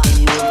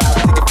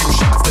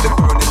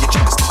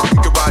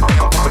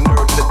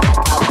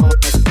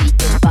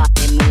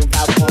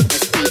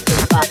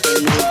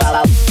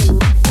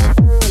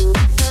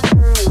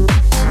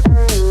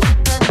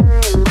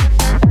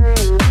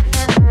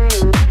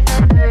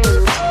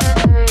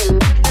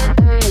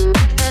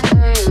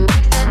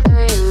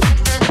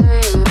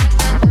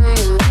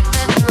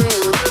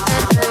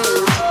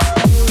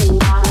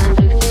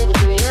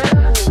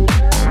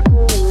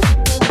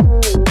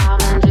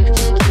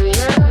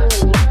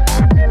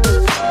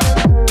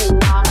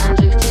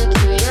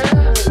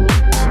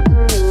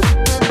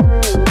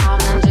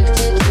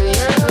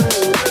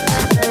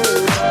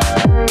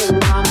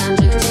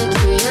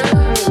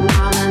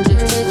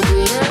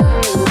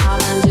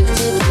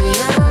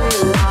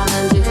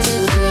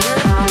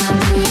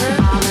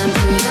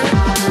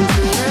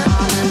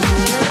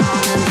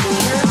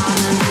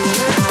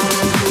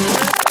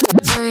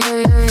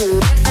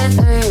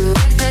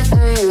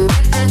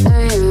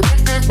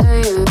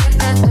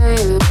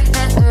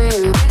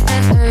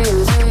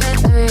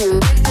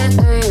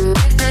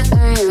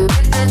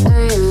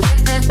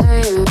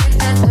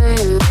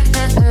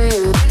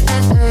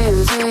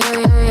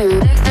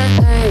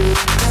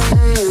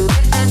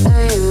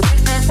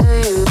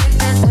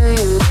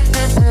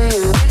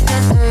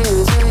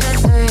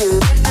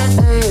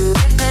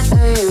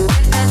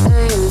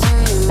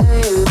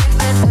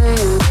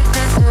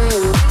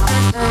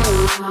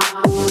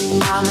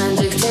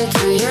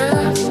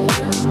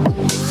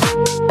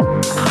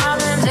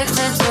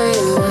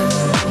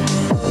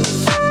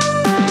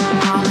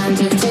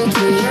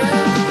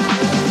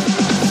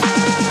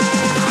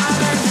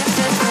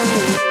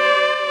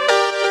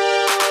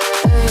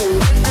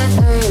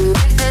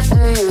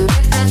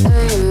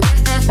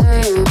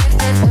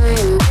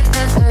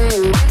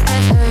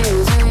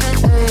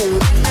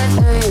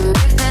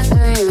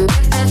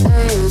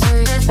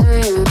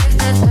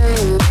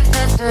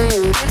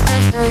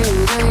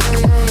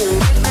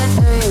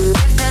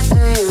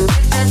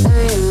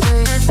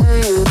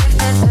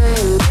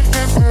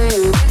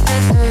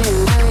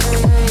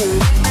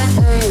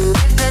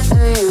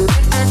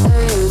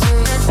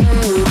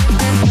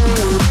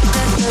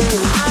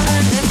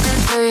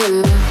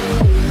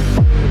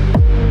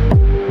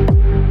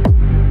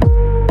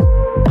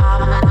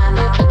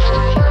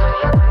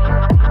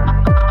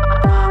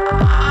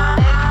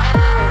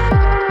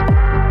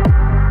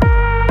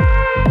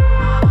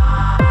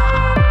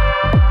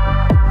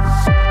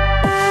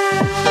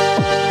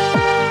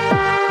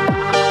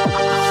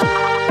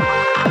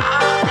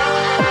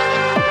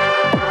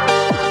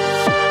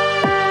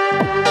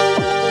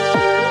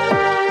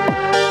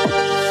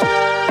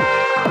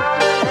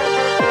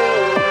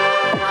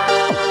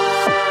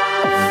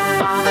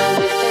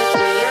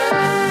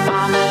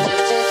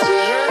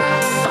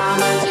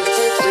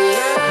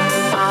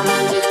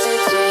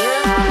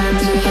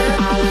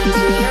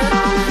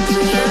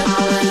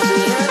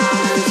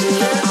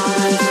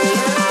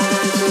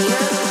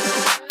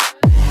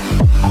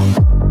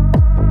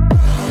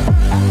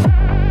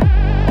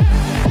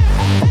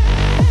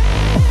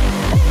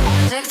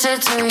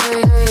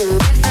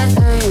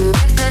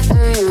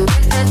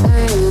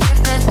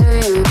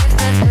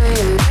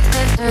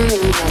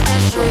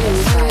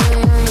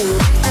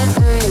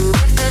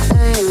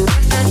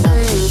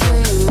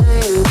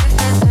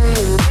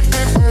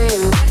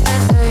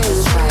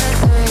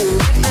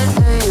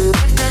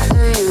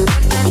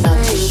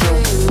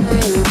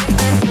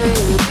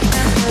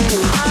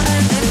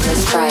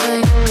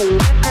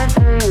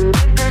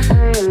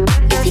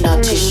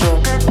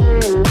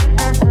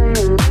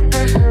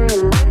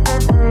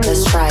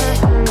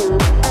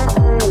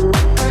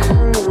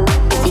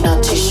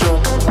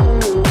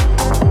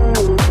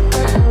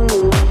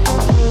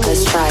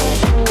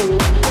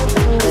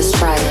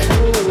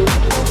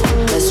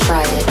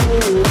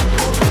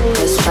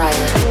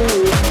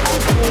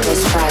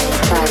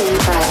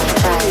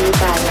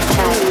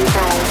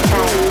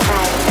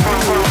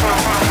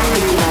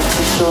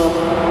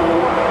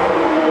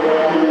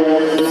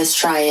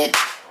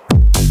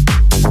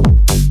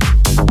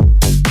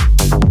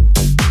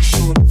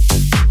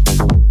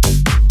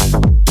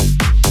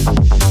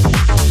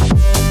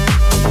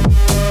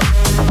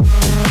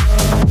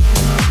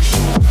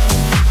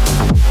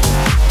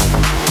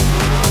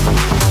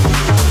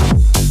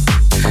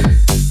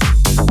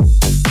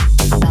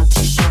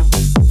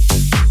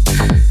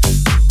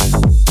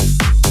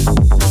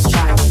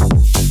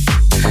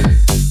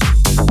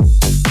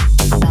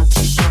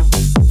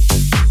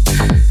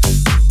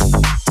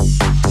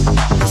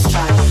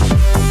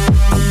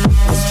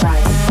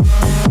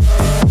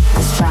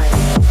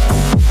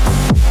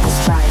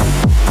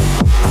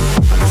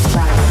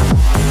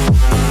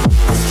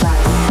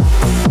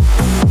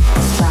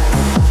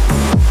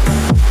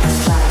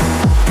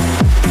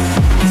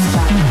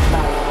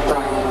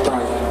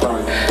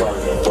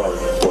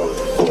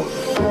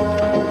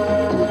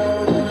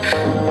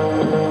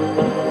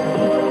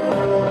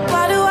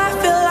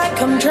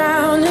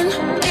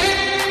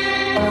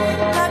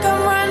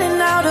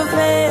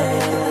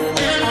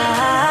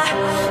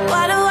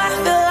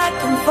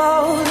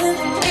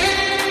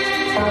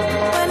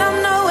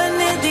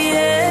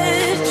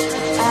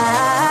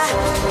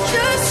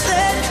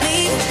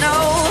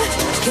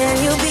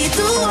you be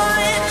the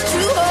one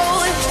to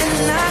hold and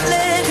not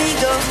let me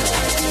go?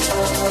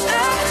 I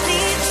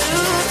need to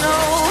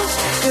know.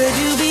 Could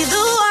you be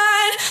the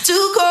one to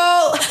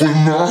call when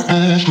I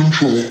lose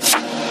control?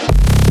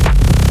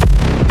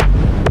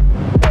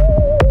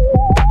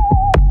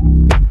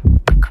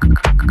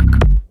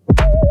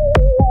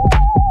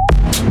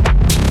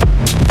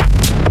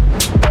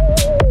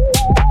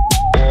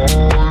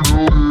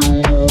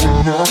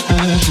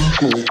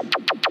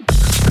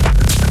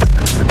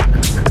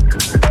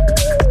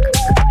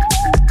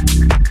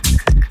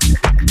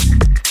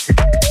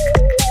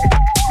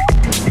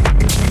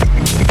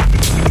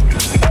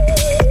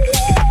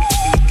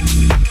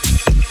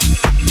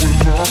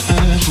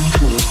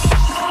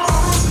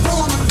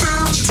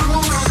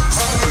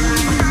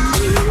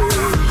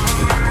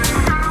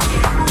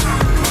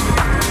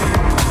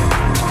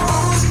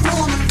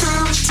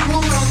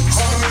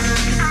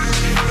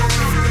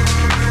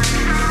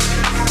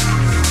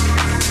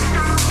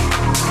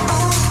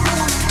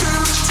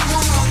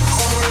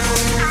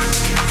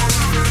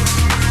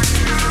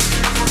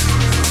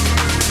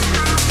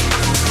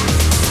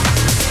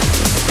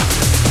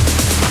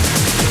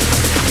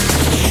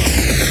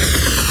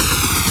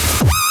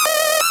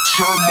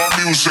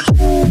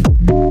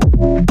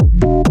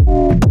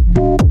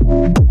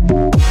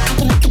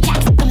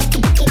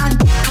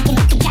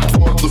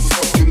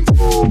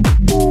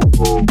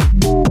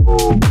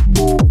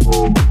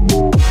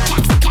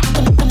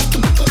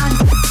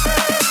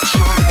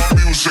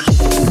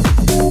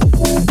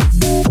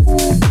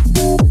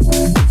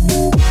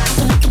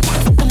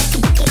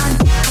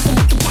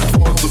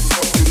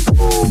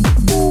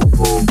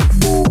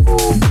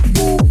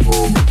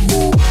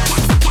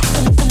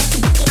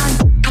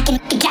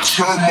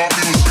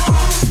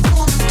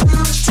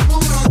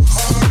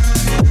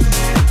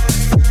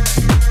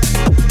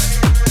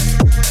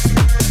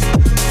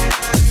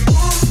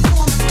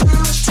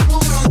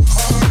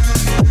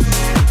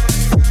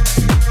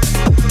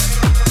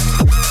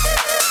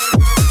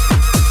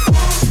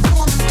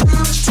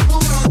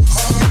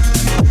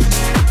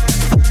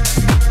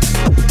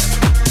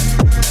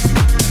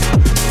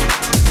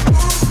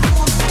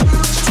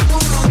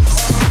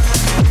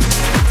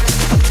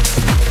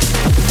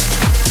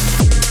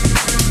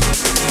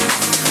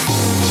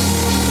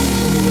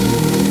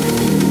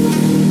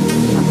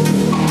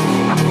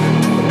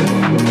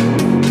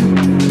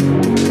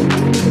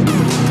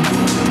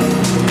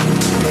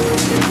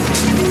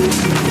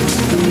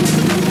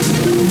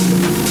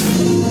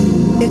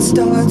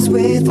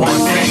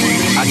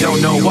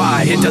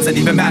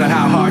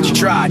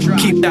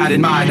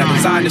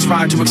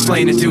 To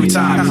explain in due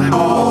time.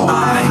 All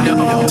I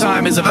know,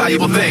 time is a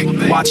valuable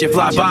thing. Watch it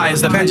fly by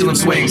as the pendulum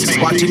swings.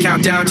 Watch it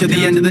count down to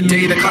the end of the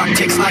day. The clock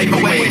takes life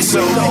away. So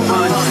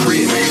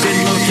unreal.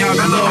 Didn't look out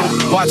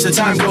below. Watch the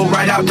time go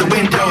right out the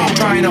window.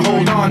 Trying to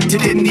hold on to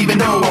didn't even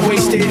know I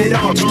wasted it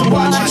all just to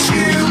watch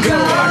you go.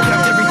 I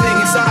kept everything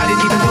inside, and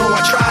even though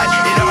I tried,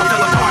 it all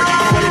fell apart.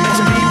 What it meant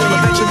to be will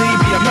eventually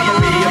be a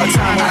memory of a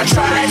time when I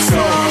tried so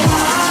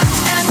hard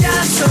and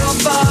got so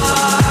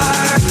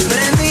far,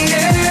 but in the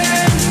end,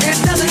 it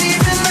doesn't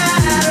even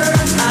matter.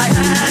 I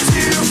had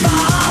to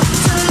fall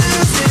to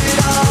lose it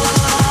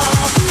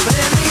all, but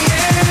in the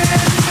end,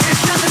 it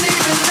doesn't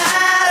even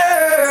matter.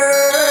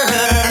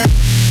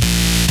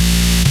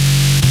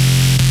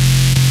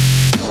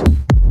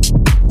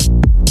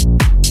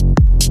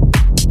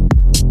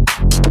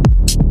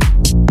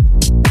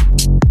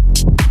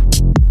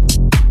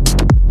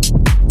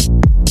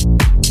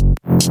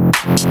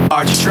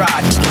 Hard to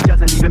try. It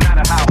doesn't even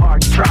matter how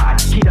hard you try.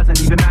 He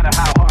doesn't even matter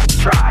how hard you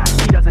try.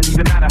 He doesn't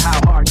even matter how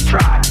hard you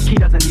try. He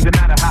doesn't even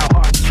matter how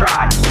hard you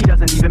try. He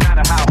doesn't even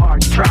matter how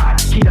hard you try.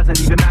 He doesn't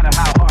even matter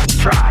how hard you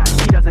try.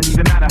 He doesn't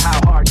even matter how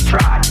hard you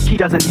try. He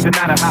doesn't even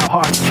matter how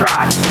hard you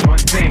try. One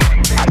thing,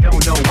 I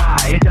don't know why.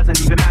 It doesn't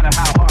even matter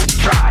how hard you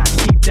try.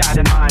 Keep that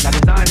in mind. I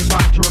designed this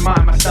rhyme to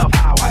remind myself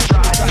how I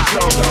tried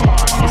so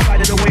hard. In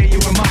spite of the way you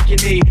were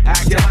mocking me,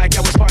 acting like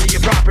I was part of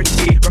your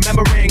property.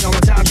 Remembering all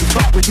the times you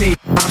fought with me,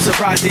 I'm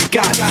surprised it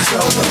got so.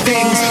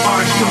 Things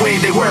aren't the way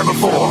they were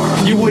before.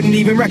 You wouldn't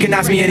even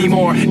recognize me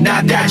anymore.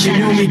 Not that you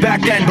knew me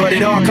back then, but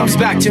it all comes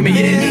back to me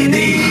in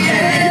the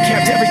end. You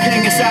kept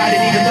everything inside,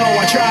 and even though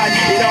I tried,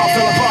 it all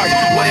fell apart.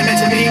 What it meant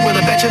to me will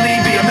eventually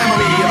be a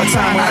memory of a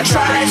time when I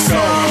tried so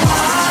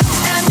hard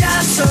and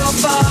got so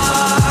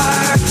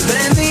far, but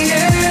in the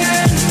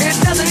end, it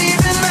doesn't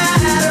even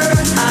matter.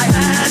 I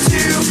had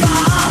to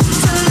fall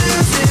to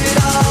lose it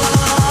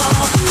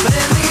all, but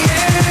in the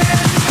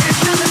end, it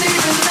doesn't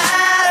even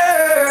matter.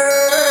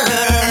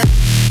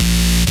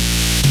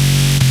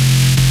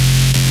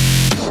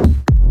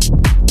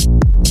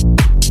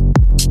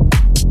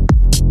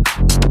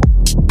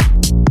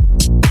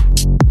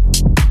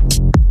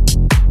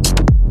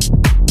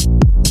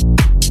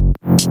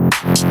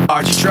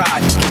 Hard you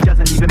tried. He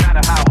doesn't even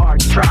matter how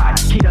hard you try.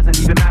 He doesn't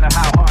even matter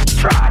how hard you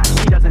try.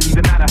 He doesn't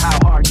even matter how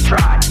hard you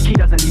try. He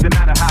doesn't even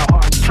matter how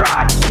hard you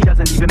try. He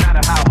doesn't even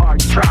matter how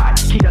hard you try.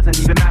 He doesn't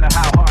even matter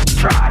how hard you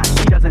try.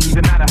 He doesn't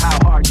even matter how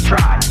hard you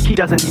try. He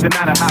doesn't even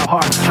matter how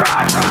hard you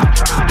try.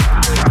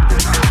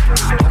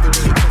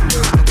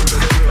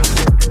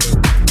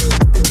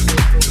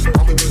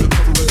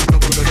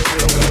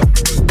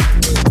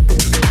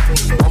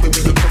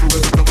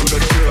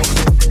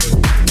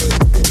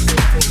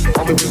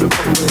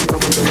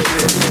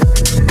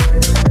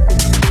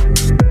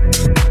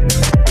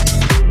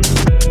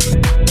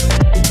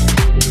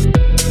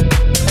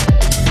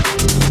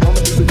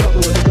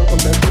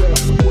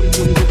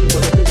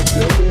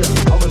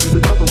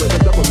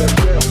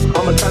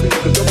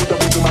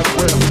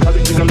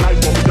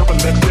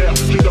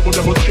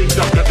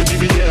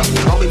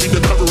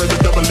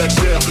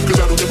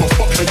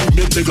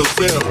 niggas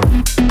feel.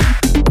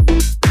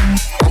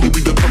 I'ma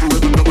be the cover of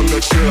the double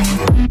XL.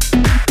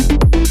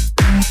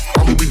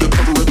 I'ma be the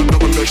cover of the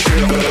double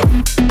XL.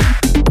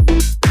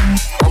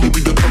 I'ma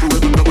be the cover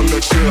of the double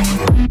XL.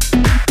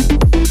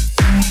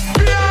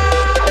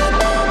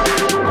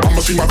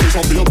 I'ma see my face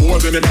on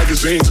billboards and in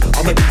magazines.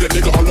 I'ma be that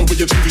nigga all over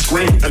your TV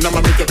screen. And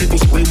I'ma make the people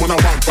scream when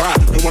I walk by.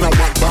 And when I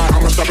walk by,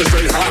 I'ma stop and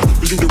say hi.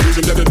 Cause you the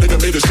reason that the nigga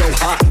made it so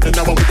hot. And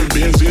now I'm whipping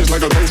Benz's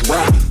like a ghost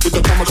ride. With the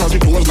kamikaze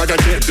doors like I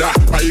can't die.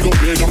 My ego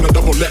big, I'm the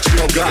double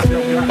XL guy.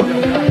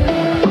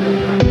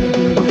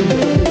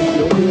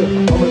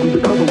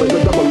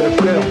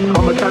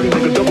 I'm a tiny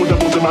nigga, double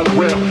doubles in my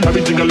grill.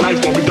 Everything in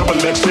life gon' be double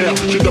XL.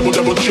 She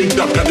double cheeked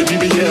up, got the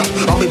BBL.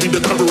 I'ma be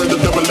the cover of the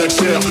double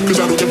XL. Cause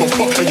I don't give a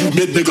fuck how you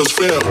mid niggas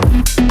feel.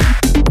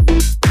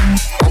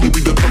 I'ma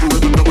be the cover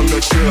of the double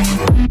XL.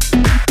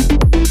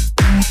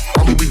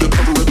 I'ma be the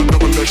cover of the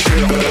double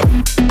XL.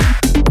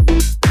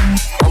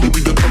 I'ma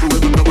be the cover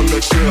of the double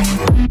XL.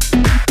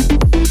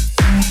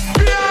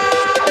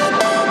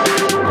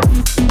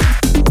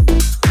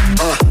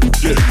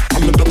 Yeah,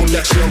 I'm the double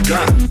XL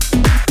guy.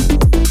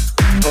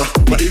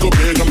 My ego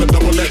big, I'm the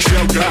double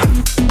XL guy.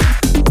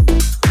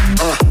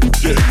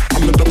 Yeah,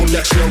 I'm the double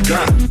XL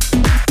guy.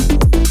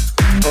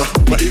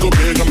 My ego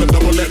big, I'm the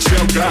double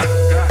XL guy.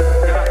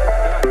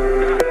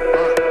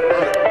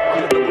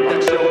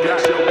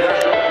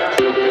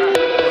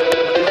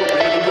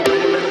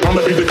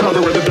 I'ma be the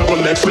cover of the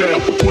double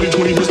XL.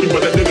 2020 missed me,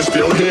 but that nigga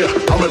still here.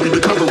 I'ma be the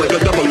cover of the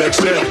double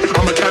XL.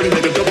 I'm a Cali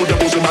nigga, double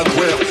doubles in my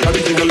grill.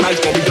 Everything in life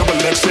gon' be double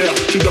XL.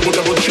 She double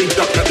cheeked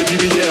up, got the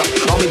BBL.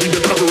 I'ma be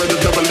the cover of the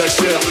double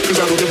XL. Cause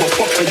I don't give a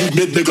fuck how you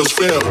mid niggas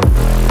feel.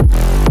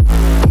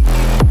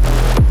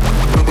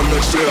 Double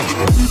XL.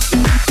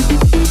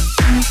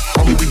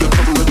 I'ma be the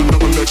cover of the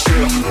double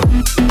XL.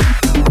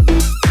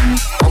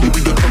 I'ma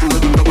be the cover of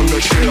the double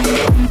XL.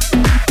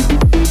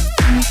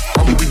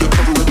 I'ma be the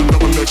cover of the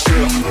double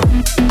XL.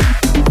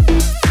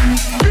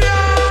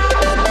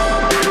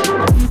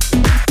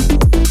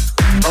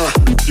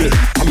 Yeah,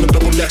 I'm the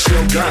double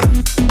XL guy.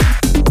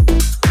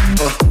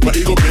 My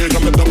ego big,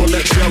 I'm the double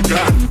XL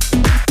guy.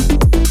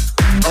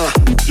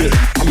 Yeah,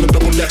 I'm the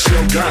double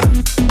XL guy.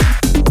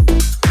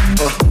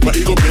 My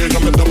ego big,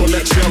 I'm the double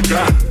XL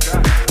guy.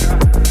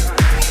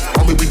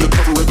 I'ma be the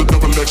cover of the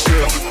double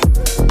XL.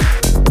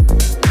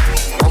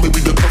 I'ma be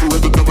the cover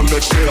of the double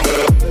XL.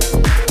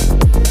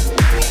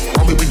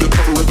 I'ma be the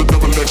cover of the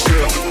double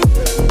XL.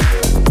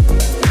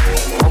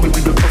 I'ma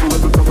be the cover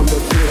of the double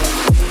XL.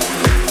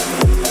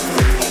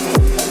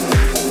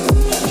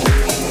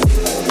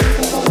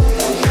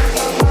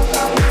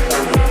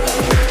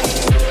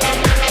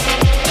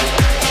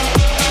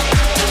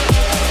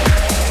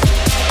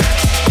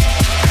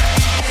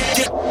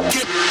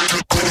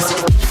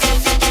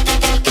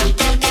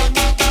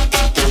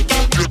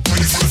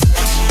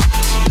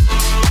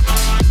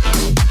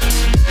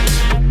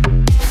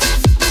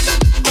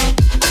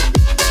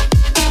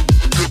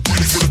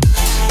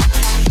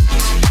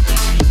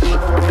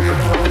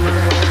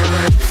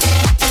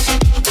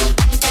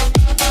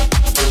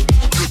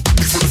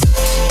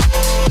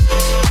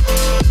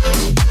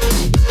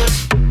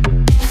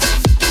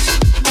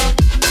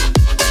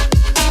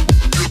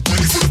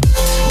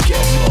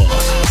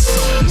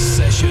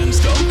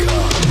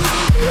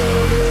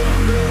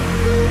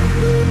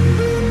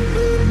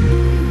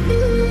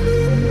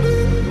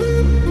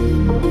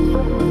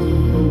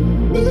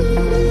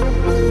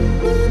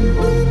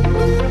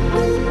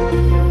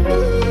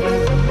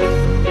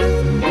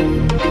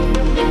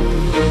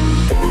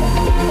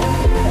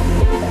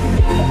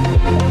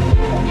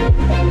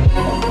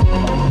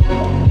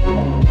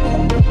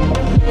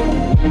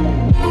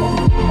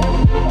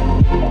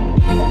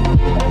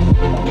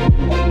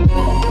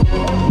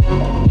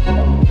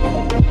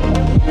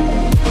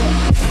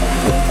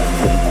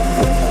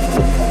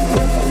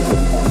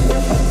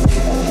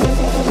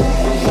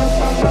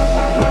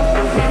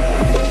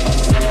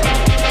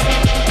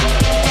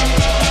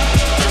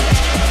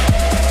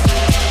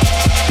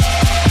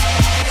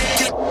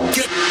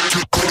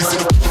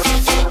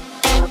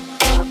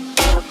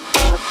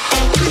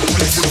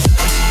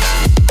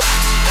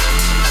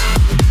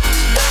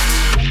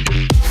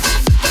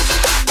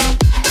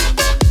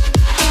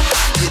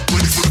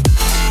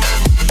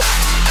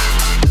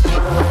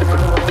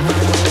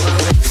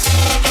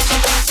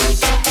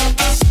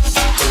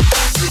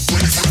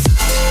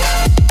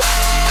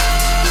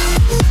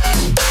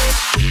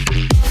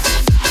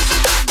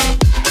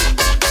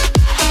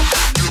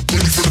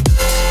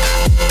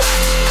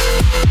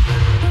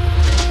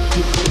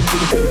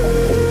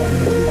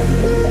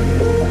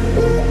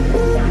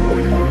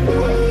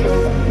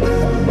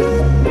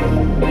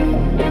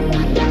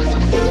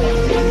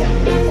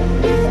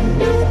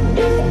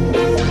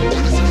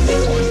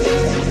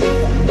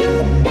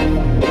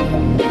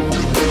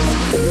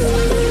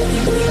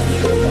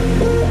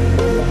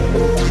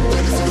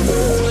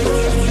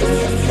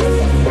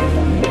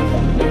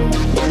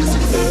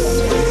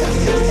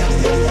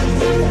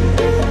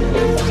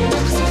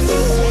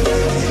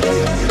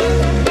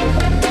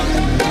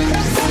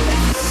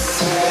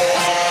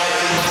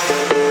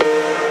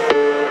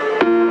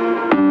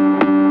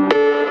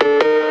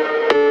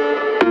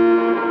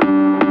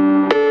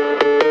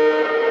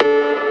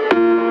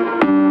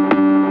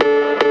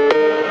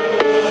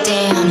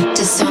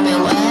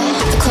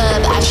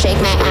 shake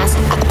my ass.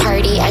 At the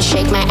party, I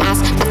shake my ass.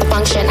 At the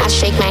function, I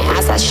shake my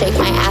ass. I shake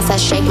my ass. I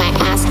shake my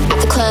ass. At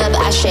the club,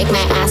 I shake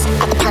my ass.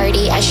 At the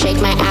party, I shake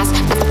my ass.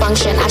 At the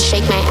function, I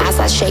shake my ass.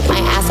 I shake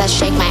my ass. I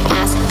shake my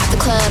ass. At the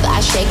club,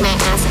 I shake my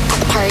ass. At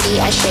the party,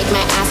 I shake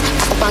my ass.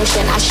 At the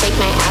function, I shake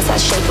my ass. I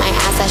shake my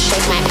ass. I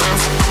shake my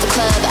ass. At the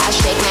club, I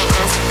shake my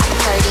ass. At the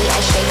party, I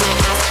shake my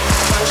ass. At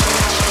the function,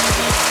 I shake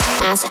my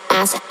ass. Ass,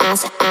 ass,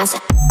 ass, ass.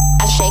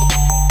 I shake,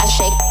 I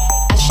shake,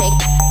 I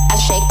shake, I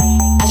shake,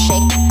 I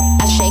shake,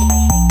 I shake,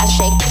 I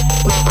shake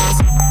my ass.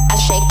 I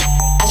shake,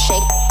 I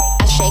shake,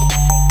 I shake,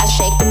 I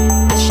shake,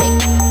 I shake,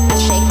 I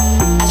shake,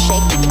 I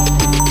shake.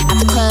 At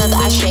the club,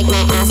 I shake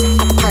my ass.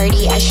 At the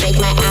party, I shake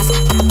my ass.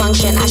 At the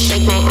function, I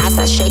shake my ass.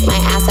 I shake my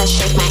ass. I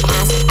shake my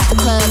ass. At the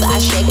club, I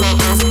shake my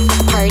ass. At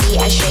the party,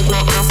 I shake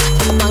my ass.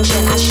 At the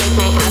function, I shake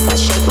my ass. I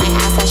shake my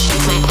ass. I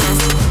shake my ass.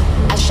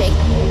 I shake,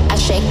 I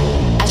shake,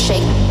 I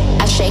shake,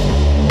 I shake,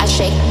 I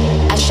shake,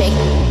 I shake,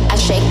 I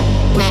shake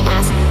my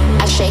ass.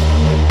 I shake,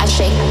 I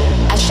shake,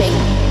 I shake,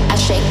 I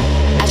shake,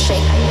 I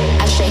shake,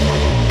 I shake,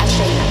 I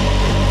shake.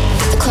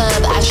 At the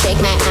club, I shake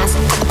my ass.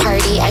 At the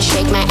party, I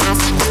shake my ass.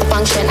 At the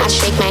function, I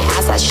shake my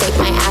ass. I shake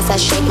my ass. I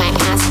shake my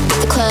ass. At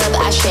the club,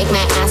 I shake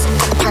my ass.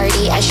 At the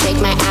party, I shake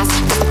my ass.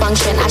 At the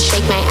function, I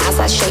shake my ass.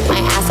 I shake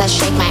my ass. I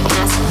shake my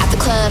ass. At the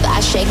club, I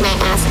shake my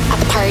ass. At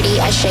the party,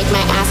 I shake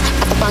my ass.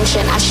 At the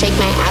function, I shake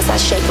my ass. I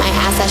shake my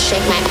ass. I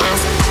shake my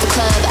ass. At the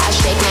club, I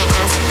shake my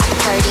ass. At the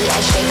party, I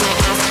shake my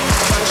ass. At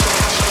the function,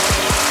 I shake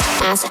my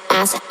ass. Ass,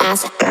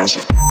 ass, ass.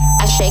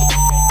 I shake,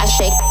 I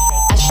shake,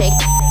 I shake,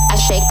 I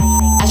shake,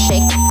 I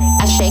shake,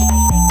 I shake,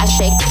 I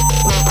shake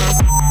my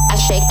ass. I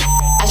shake,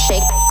 I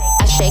shake,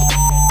 I shake,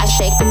 I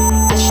shake,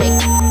 I shake,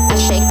 I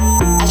shake,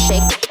 I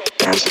shake.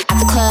 At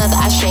the club,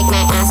 I shake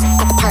my ass.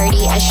 At the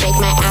party, I shake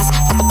my ass.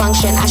 At the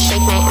function, I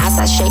shake my ass.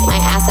 I shake my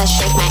ass. I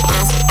shake my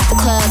ass. At the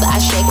club, I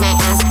shake my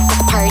ass. At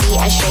the party,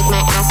 I shake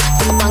my ass.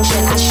 At the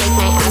function, I shake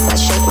my ass. I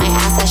shake my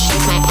ass. I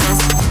shake my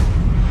ass.